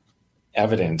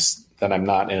evidence that I'm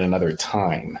not in another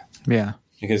time. Yeah.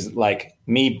 Because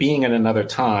me being in another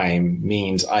time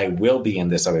means I will be in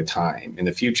this other time in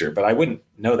the future, but I wouldn't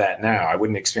know that now. I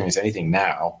wouldn't experience anything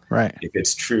now. Right. If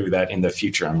it's true that in the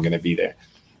future I'm going to be there.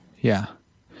 Yeah.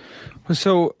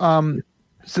 So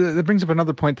that brings up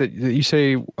another point that you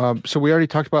say, so we already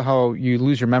talked about how you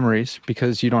lose your memories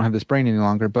because you don't have this brain any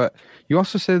longer, but you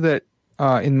also said that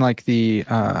in the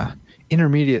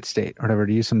intermediate state or whatever,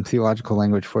 to use some theological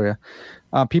language for you,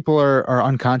 people are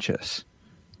unconscious.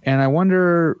 And I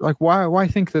wonder why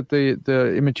think that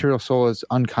the immaterial soul is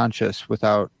unconscious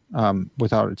without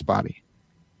its body?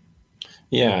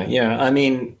 Yeah.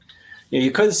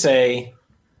 You could say,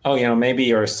 maybe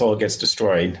your soul gets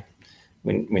destroyed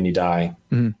when you die.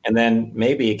 Mm-hmm. And then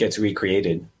maybe it gets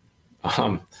recreated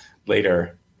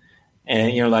later.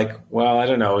 And you're like, well, I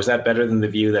don't know. Is that better than the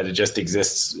view that it just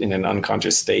exists in an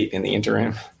unconscious state in the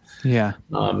interim? Yeah.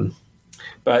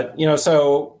 But,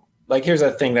 so here's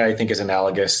a thing that I think is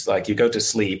analogous. You go to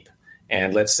sleep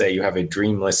and let's say you have a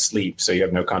dreamless sleep. So you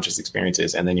have no conscious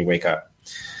experiences and then you wake up.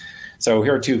 So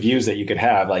here are two views that you could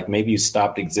have. Maybe you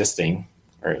stopped existing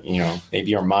or,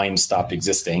 maybe your mind stopped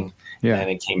existing and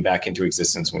it came back into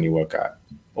existence when you woke up.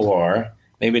 Or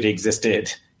maybe it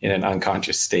existed in an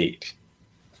unconscious state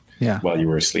while you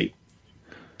were asleep.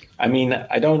 I mean,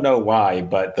 I don't know why,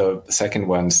 but the second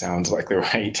one sounds like the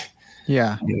right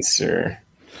answer.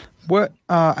 What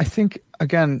I think,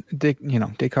 again,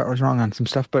 Descartes was wrong on some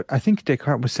stuff, but I think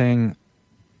Descartes was saying,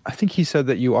 I think he said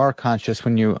that you are conscious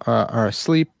when you are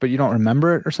asleep, but you don't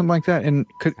remember it or something like that. And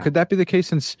could that be the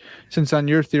case since on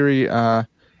your theory,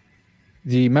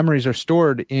 the memories are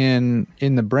stored in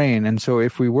the brain? And so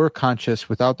if we were conscious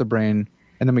without the brain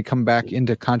and then we come back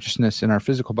into consciousness in our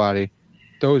physical body,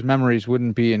 those memories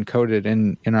wouldn't be encoded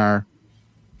in our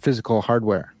physical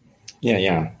hardware.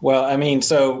 Yeah. Well, I mean,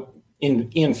 so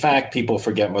in fact, people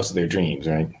forget most of their dreams,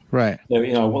 right? Right.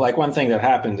 So, like one thing that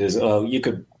happened is you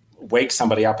could wake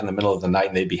somebody up in the middle of the night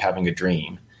and they'd be having a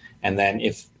dream. And then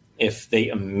if they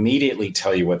immediately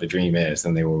tell you what the dream is,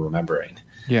 then they will remember it.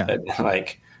 Yeah.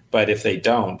 But if they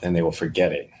don't, then they will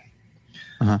forget it.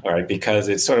 All right. Because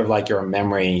it's sort of like your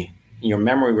memory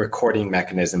recording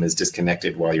mechanism is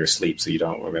disconnected while you're asleep. So you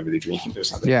don't remember the dream or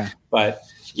something. Yeah. But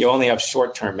you only have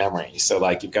short-term memory. So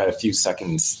like you've got a few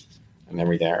seconds of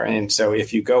memory there. And so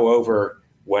if you go over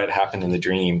what happened in the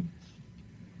dream,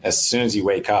 as soon as you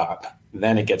wake up,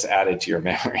 then it gets added to your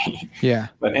memory. Yeah.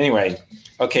 But anyway,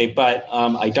 okay. But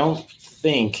I don't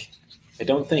think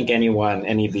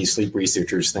any of these sleep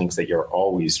researchers thinks that you're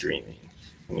always dreaming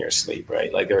when you're asleep,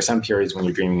 right? Like there are some periods when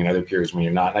you're dreaming and other periods when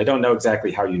you're not. I don't know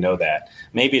exactly how you know that.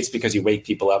 Maybe it's because you wake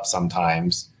people up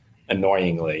sometimes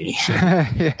annoyingly.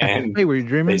 And hey, were you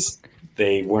dreaming?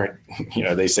 They weren't,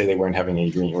 they say they weren't having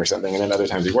any dream or something. And then other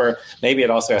times they were. Maybe it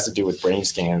also has to do with brain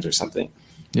scans or something.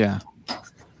 Yeah.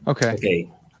 Okay.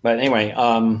 But anyway,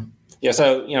 so,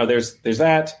 there's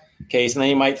that case. And then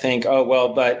you might think, oh,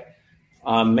 well, but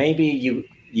maybe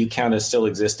you count as still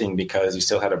existing because you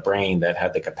still had a brain that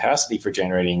had the capacity for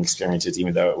generating experiences,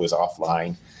 even though it was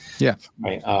offline. Yeah.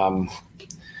 Right.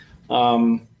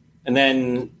 And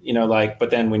then, but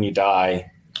then when you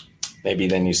die, maybe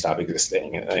then you stop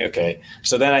existing. Okay.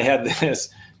 So then I had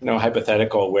this,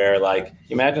 hypothetical where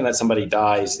imagine that somebody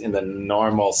dies in the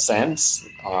normal sense.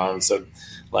 So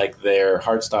like their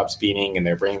heart stops beating and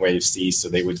their brainwaves cease. So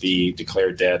they would be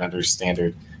declared dead under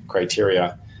standard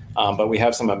criteria. But we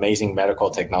have some amazing medical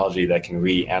technology that can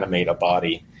reanimate a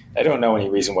body. I don't know any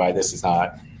reason why this is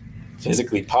not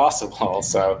physically possible.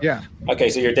 So,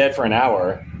 okay, so you're dead for an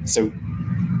hour. So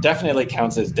definitely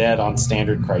counts as dead on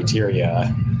standard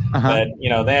criteria. But,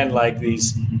 then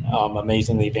these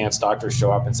amazingly advanced doctors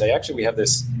show up and say, actually, we have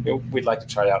this, we'd like to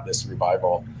try out this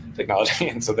revival technology.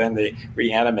 And so then they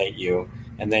reanimate you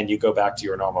and then you go back to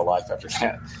your normal life after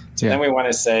that. So then we want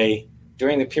to say,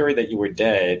 during the period that you were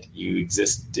dead, you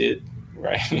existed,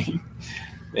 right?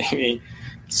 Maybe.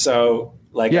 So,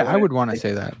 I would want to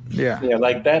say that. Yeah.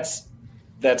 Yeah,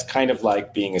 that's kind of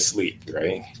like being asleep,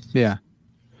 right? Yeah.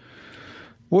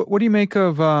 What do you make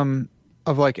of NDE,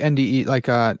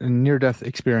 near-death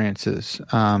experiences,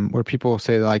 where people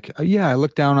say I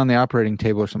looked down on the operating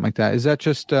table or something like that? Is that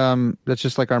just that's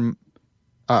just like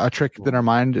a trick that our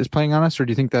mind is playing on us, or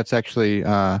do you think that's actually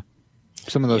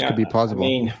some of those could be plausible? I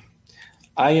mean,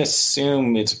 I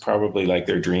assume it's probably like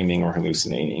they're dreaming or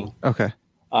hallucinating. Okay.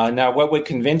 Now, what would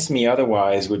convince me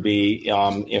otherwise would be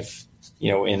if,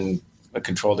 in a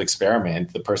controlled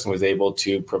experiment, the person was able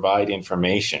to provide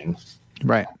information.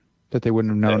 Right. That they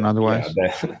wouldn't have known otherwise.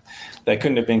 That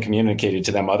couldn't have been communicated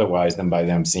to them otherwise than by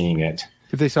them seeing it.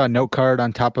 If they saw a note card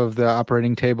on top of the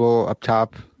operating table up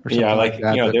top. Or something like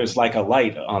that, there's like a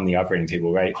light on the operating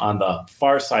table, right? On the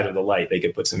far side of the light, they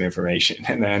could put some information,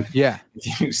 and then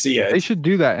if you see it, they should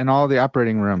do that in all the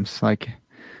operating rooms.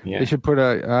 They should put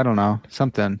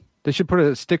something. They should put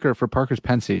a sticker for Parker's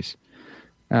Pensies.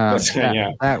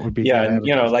 That would be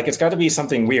it's got to be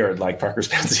something weird like Parker's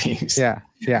Pensies. That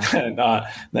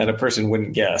a person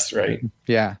wouldn't guess, right?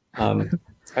 Yeah.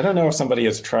 I don't know if somebody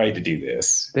has tried to do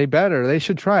this. They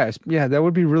should try it. Yeah, that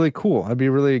would be really cool. That'd be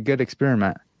a really good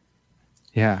experiment.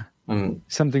 Yeah.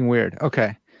 Something weird.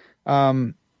 Okay.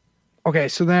 Okay.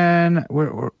 So then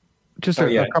we're just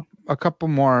a couple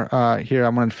more here I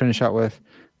wanted to finish out with.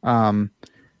 And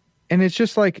it's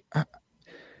just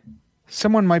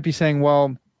someone might be saying,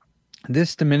 well,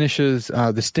 this diminishes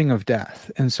the sting of death.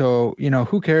 And so,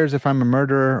 who cares if I'm a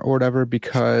murderer or whatever,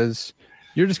 because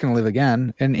you're just going to live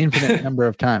again an infinite number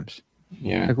of times.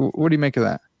 Yeah. What do you make of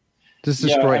that? Does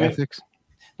this destroy ethics?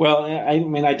 Well,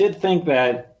 I did think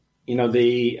that,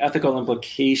 the ethical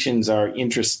implications are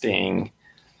interesting.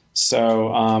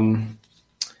 So,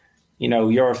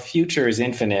 your future is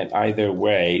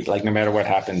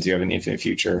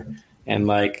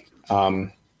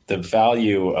the the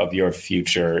value of your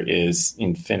future is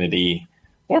infinity,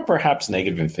 or perhaps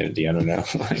negative infinity. I don't know.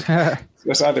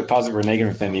 It's either positive or negative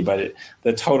infinity, but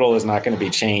the total is not going to be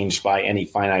changed by any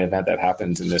finite event that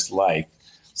happens in this life.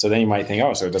 So then you might think,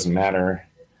 oh, so it doesn't matter.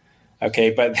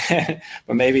 Okay, but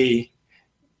maybe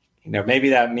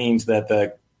that means that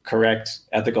the correct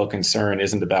ethical concern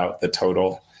isn't about the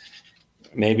total.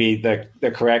 Maybe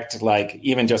the correct, like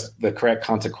even just the correct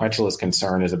consequentialist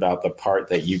concern is about the part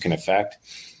that you can affect.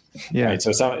 Yeah. Right?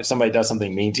 So if somebody does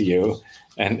something mean to you,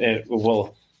 and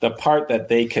the part that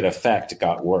they could affect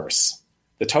got worse.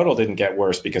 The total didn't get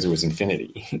worse because it was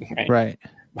infinity. Right.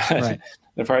 But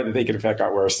the part that they could affect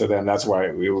got worse. So then that's why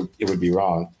it would be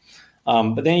wrong.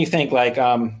 But then you think like,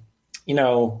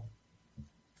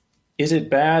 is it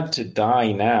bad to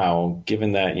die now,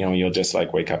 given that, you'll just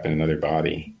like wake up in another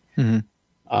body? Mm-hmm.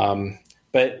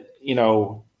 But,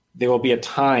 there will be a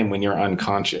time when you're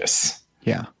unconscious.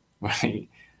 Yeah. Right.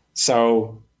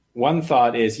 So one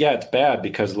thought is, yeah, it's bad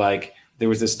because like there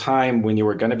was this time when you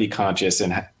were going to be conscious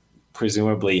and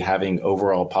presumably having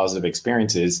overall positive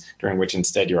experiences during which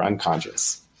instead you're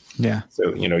unconscious. Yeah.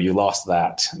 So, you lost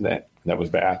that was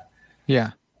bad.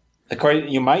 Yeah.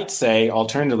 You might say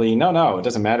alternatively, no, it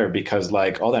doesn't matter because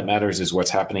like all that matters is what's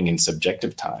happening in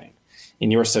subjective time.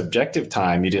 In your subjective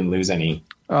time, you didn't lose any.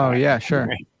 Oh yeah, sure.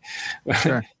 Right?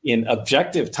 Sure. In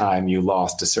objective time, you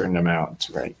lost a certain amount,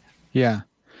 right? Yeah.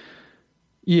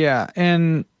 Yeah.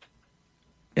 And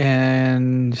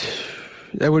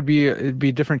it'd be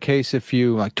a different case if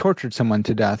you like tortured someone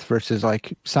to death versus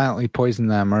like silently poisoned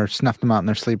them or snuffed them out in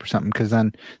their sleep or something. Because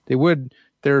then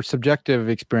their subjective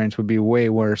experience would be way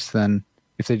worse than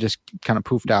if they just kind of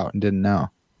poofed out and didn't know.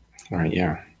 Right.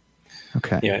 Yeah.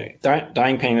 Okay. Yeah.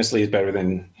 Dying painlessly is better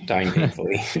than dying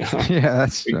painfully. Yeah,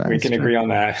 we can agree on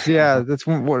that. Yeah. That's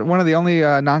one of the only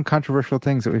non-controversial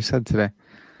things that we've said today.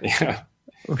 Yeah.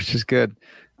 Which is good.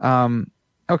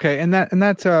 Okay. And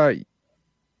that's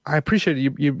I appreciate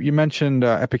it. You mentioned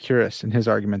Epicurus and his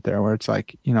argument there, where it's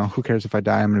like, who cares if I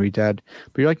die? I'm going to be dead.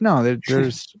 But you're like, no,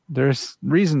 there's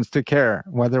reasons to care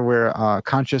whether we're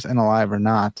conscious and alive or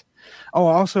not. Oh,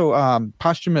 also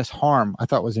posthumous harm I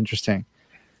thought was interesting.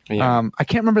 Yeah. I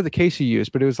can't remember the case you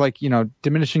used, but it was like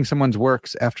diminishing someone's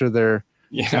works after they're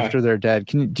dead.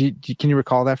 Can you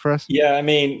recall that for us? Yeah, I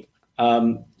mean,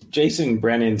 Jason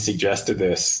Brennan suggested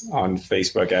this on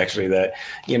Facebook actually. That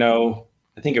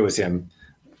I think it was him.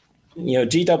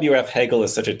 GWF Hegel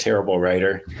is such a terrible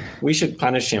writer. We should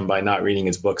punish him by not reading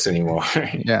his books anymore.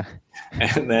 Yeah.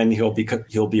 And then he'll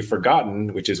be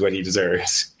forgotten, which is what he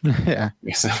deserves. Yeah.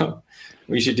 So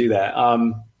we should do that.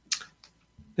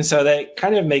 And so that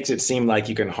kind of makes it seem like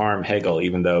you can harm Hegel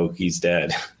even though he's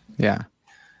dead. Yeah.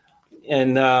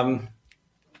 And I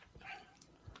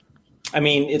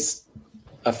mean, it's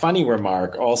a funny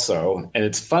remark also, and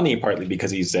it's funny partly because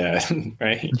he's dead,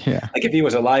 right? Yeah. Like if he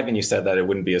was alive and you said that, it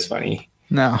wouldn't be as funny.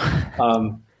 No.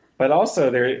 But also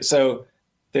there's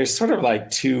sort of like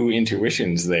two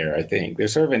intuitions there, I think.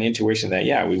 There's sort of an intuition that,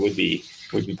 yeah, we would be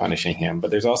punishing him,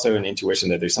 but there's also an intuition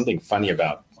that there's something funny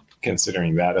about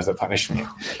considering that as a punishment.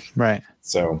 Right.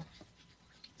 So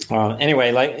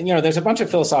anyway, there's a bunch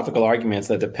of philosophical arguments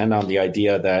that depend on the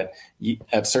idea that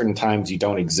at certain times you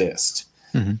don't exist.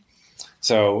 Mm-hmm.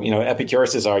 So,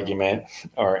 Epicurus's argument,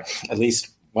 or at least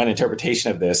one interpretation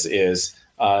of this is,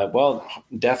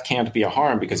 death can't be a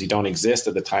harm because you don't exist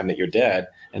at the time that you're dead.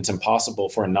 And it's impossible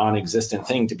for a non-existent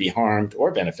thing to be harmed or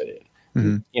benefited.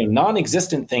 Mm-hmm.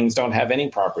 Non-existent things don't have any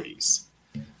properties.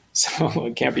 So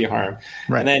it can't be harmed.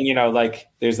 Right. And then,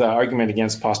 there's the argument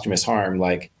against posthumous harm.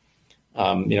 You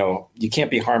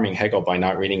can't be harming Hegel by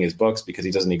not reading his books because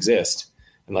he doesn't exist.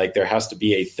 And there has to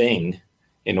be a thing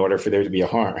in order for there to be a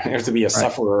harm. There has to be a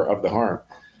sufferer of the harm.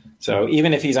 So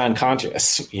even if he's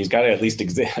unconscious, he's got to at least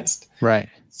exist. Right.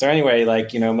 So anyway,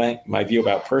 my view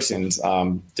about persons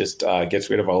just gets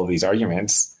rid of all of these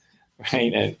arguments,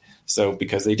 right? And so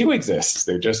because they do exist,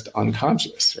 they're just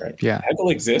unconscious, right? Yeah. Hegel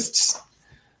exists.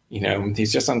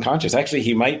 He's just unconscious. Actually,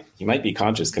 he might be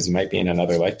conscious because he might be in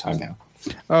another lifetime now.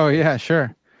 Oh yeah,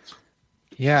 sure.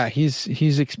 Yeah,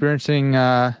 he's experiencing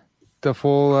the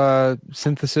full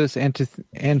synthesis,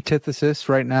 antithesis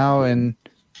right now in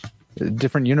a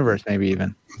different universe, maybe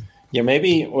even. Yeah,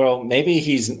 maybe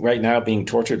he's right now being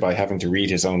tortured by having to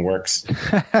read his own works.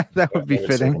 That would be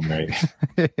fitting. Right.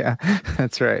 Yeah,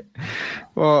 that's right.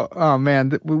 Well, oh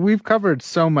man, we've covered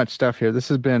so much stuff here. This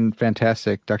has been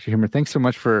fantastic, Dr. Huemer. Thanks so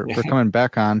much for coming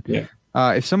back on. Yeah.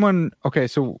 If someone,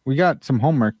 so we got some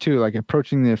homework too, like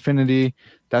approaching the affinity.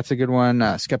 That's a good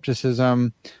one.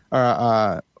 Skepticism,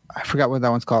 or I forgot what that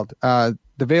one's called.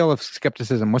 The The Veil of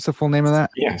Skepticism. What's the full name of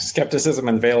that? Yeah, Skepticism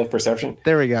and Veil of Perception.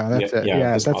 There we go. That's it.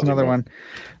 Yeah, that's another one.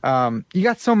 You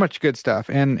got so much good stuff.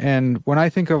 And when I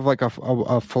think of like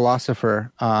a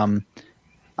philosopher, I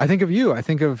think of you. I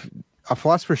think of a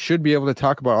philosopher should be able to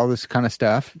talk about all this kind of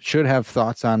stuff, should have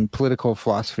thoughts on political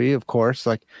philosophy, of course,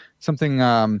 like something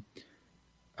I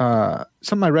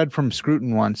read from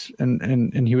Scruton once,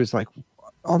 and he was like,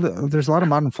 there's a lot of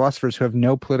modern philosophers who have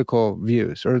no political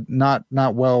views or not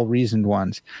well reasoned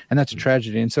ones, and that's a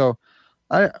tragedy. And so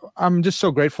I'm just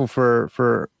so grateful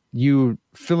for you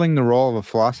filling the role of a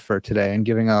philosopher today and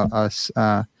giving us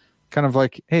kind of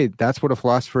like, hey, that's what a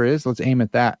philosopher is. Let's aim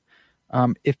at that.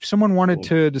 If someone wanted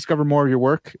to discover more of your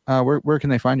work, where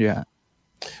can they find you at?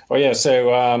 Oh yeah,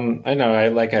 so I know I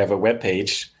have a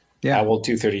webpage,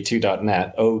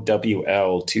 owl232.net,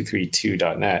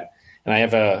 OWL232.net. And I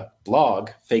have a blog,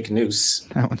 Fake News.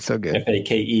 That one's so good.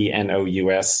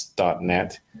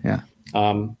 FAKENOUS.net. Yeah.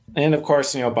 And of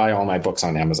course, buy all my books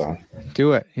on Amazon.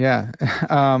 Do it. Yeah.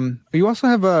 You also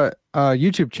have a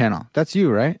YouTube channel. That's you,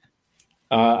 right?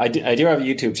 I do have a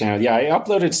YouTube channel. Yeah, I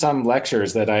uploaded some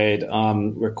lectures that I had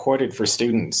recorded for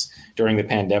students during the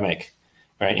pandemic.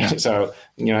 Right. Yeah. So,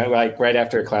 like right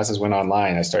after classes went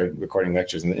online, I started recording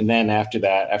lectures. And then after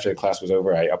the class was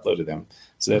over, I uploaded them.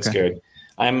 So that's good.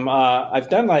 I've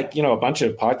done a bunch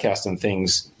of podcasts and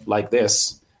things like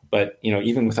this, but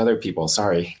even with other people,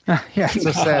 sorry. Yeah, it's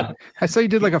so sad. I saw you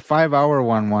did like a 5-hour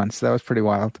one once. That was pretty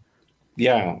wild.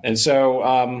 Yeah. And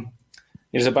so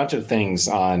there's a bunch of things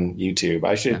on YouTube.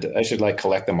 I should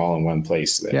collect them all in one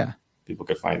place that people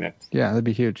could find it. Yeah, that'd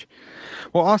be huge.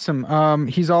 Well, awesome.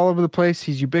 He's all over the place.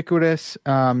 He's ubiquitous.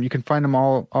 You can find him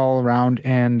all around,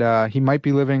 and he might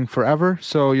be living forever,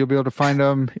 so you'll be able to find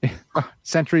him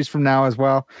centuries from now as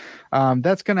well.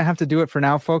 That's going to have to do it for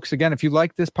now, folks. Again, if you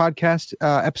like this podcast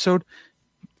episode,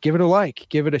 give it a like,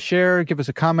 give it a share, give us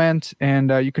a comment,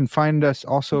 and you can find us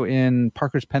also in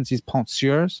Parker's Pensées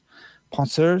Penseurs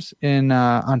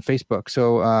on Facebook.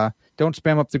 So don't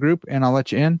spam up the group, and I'll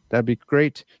let you in. That'd be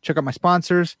great. Check out my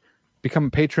sponsors. Become a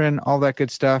patron, all that good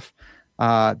stuff.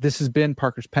 This has been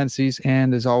Parker's Pensées,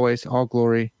 and as always, all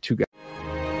glory to God.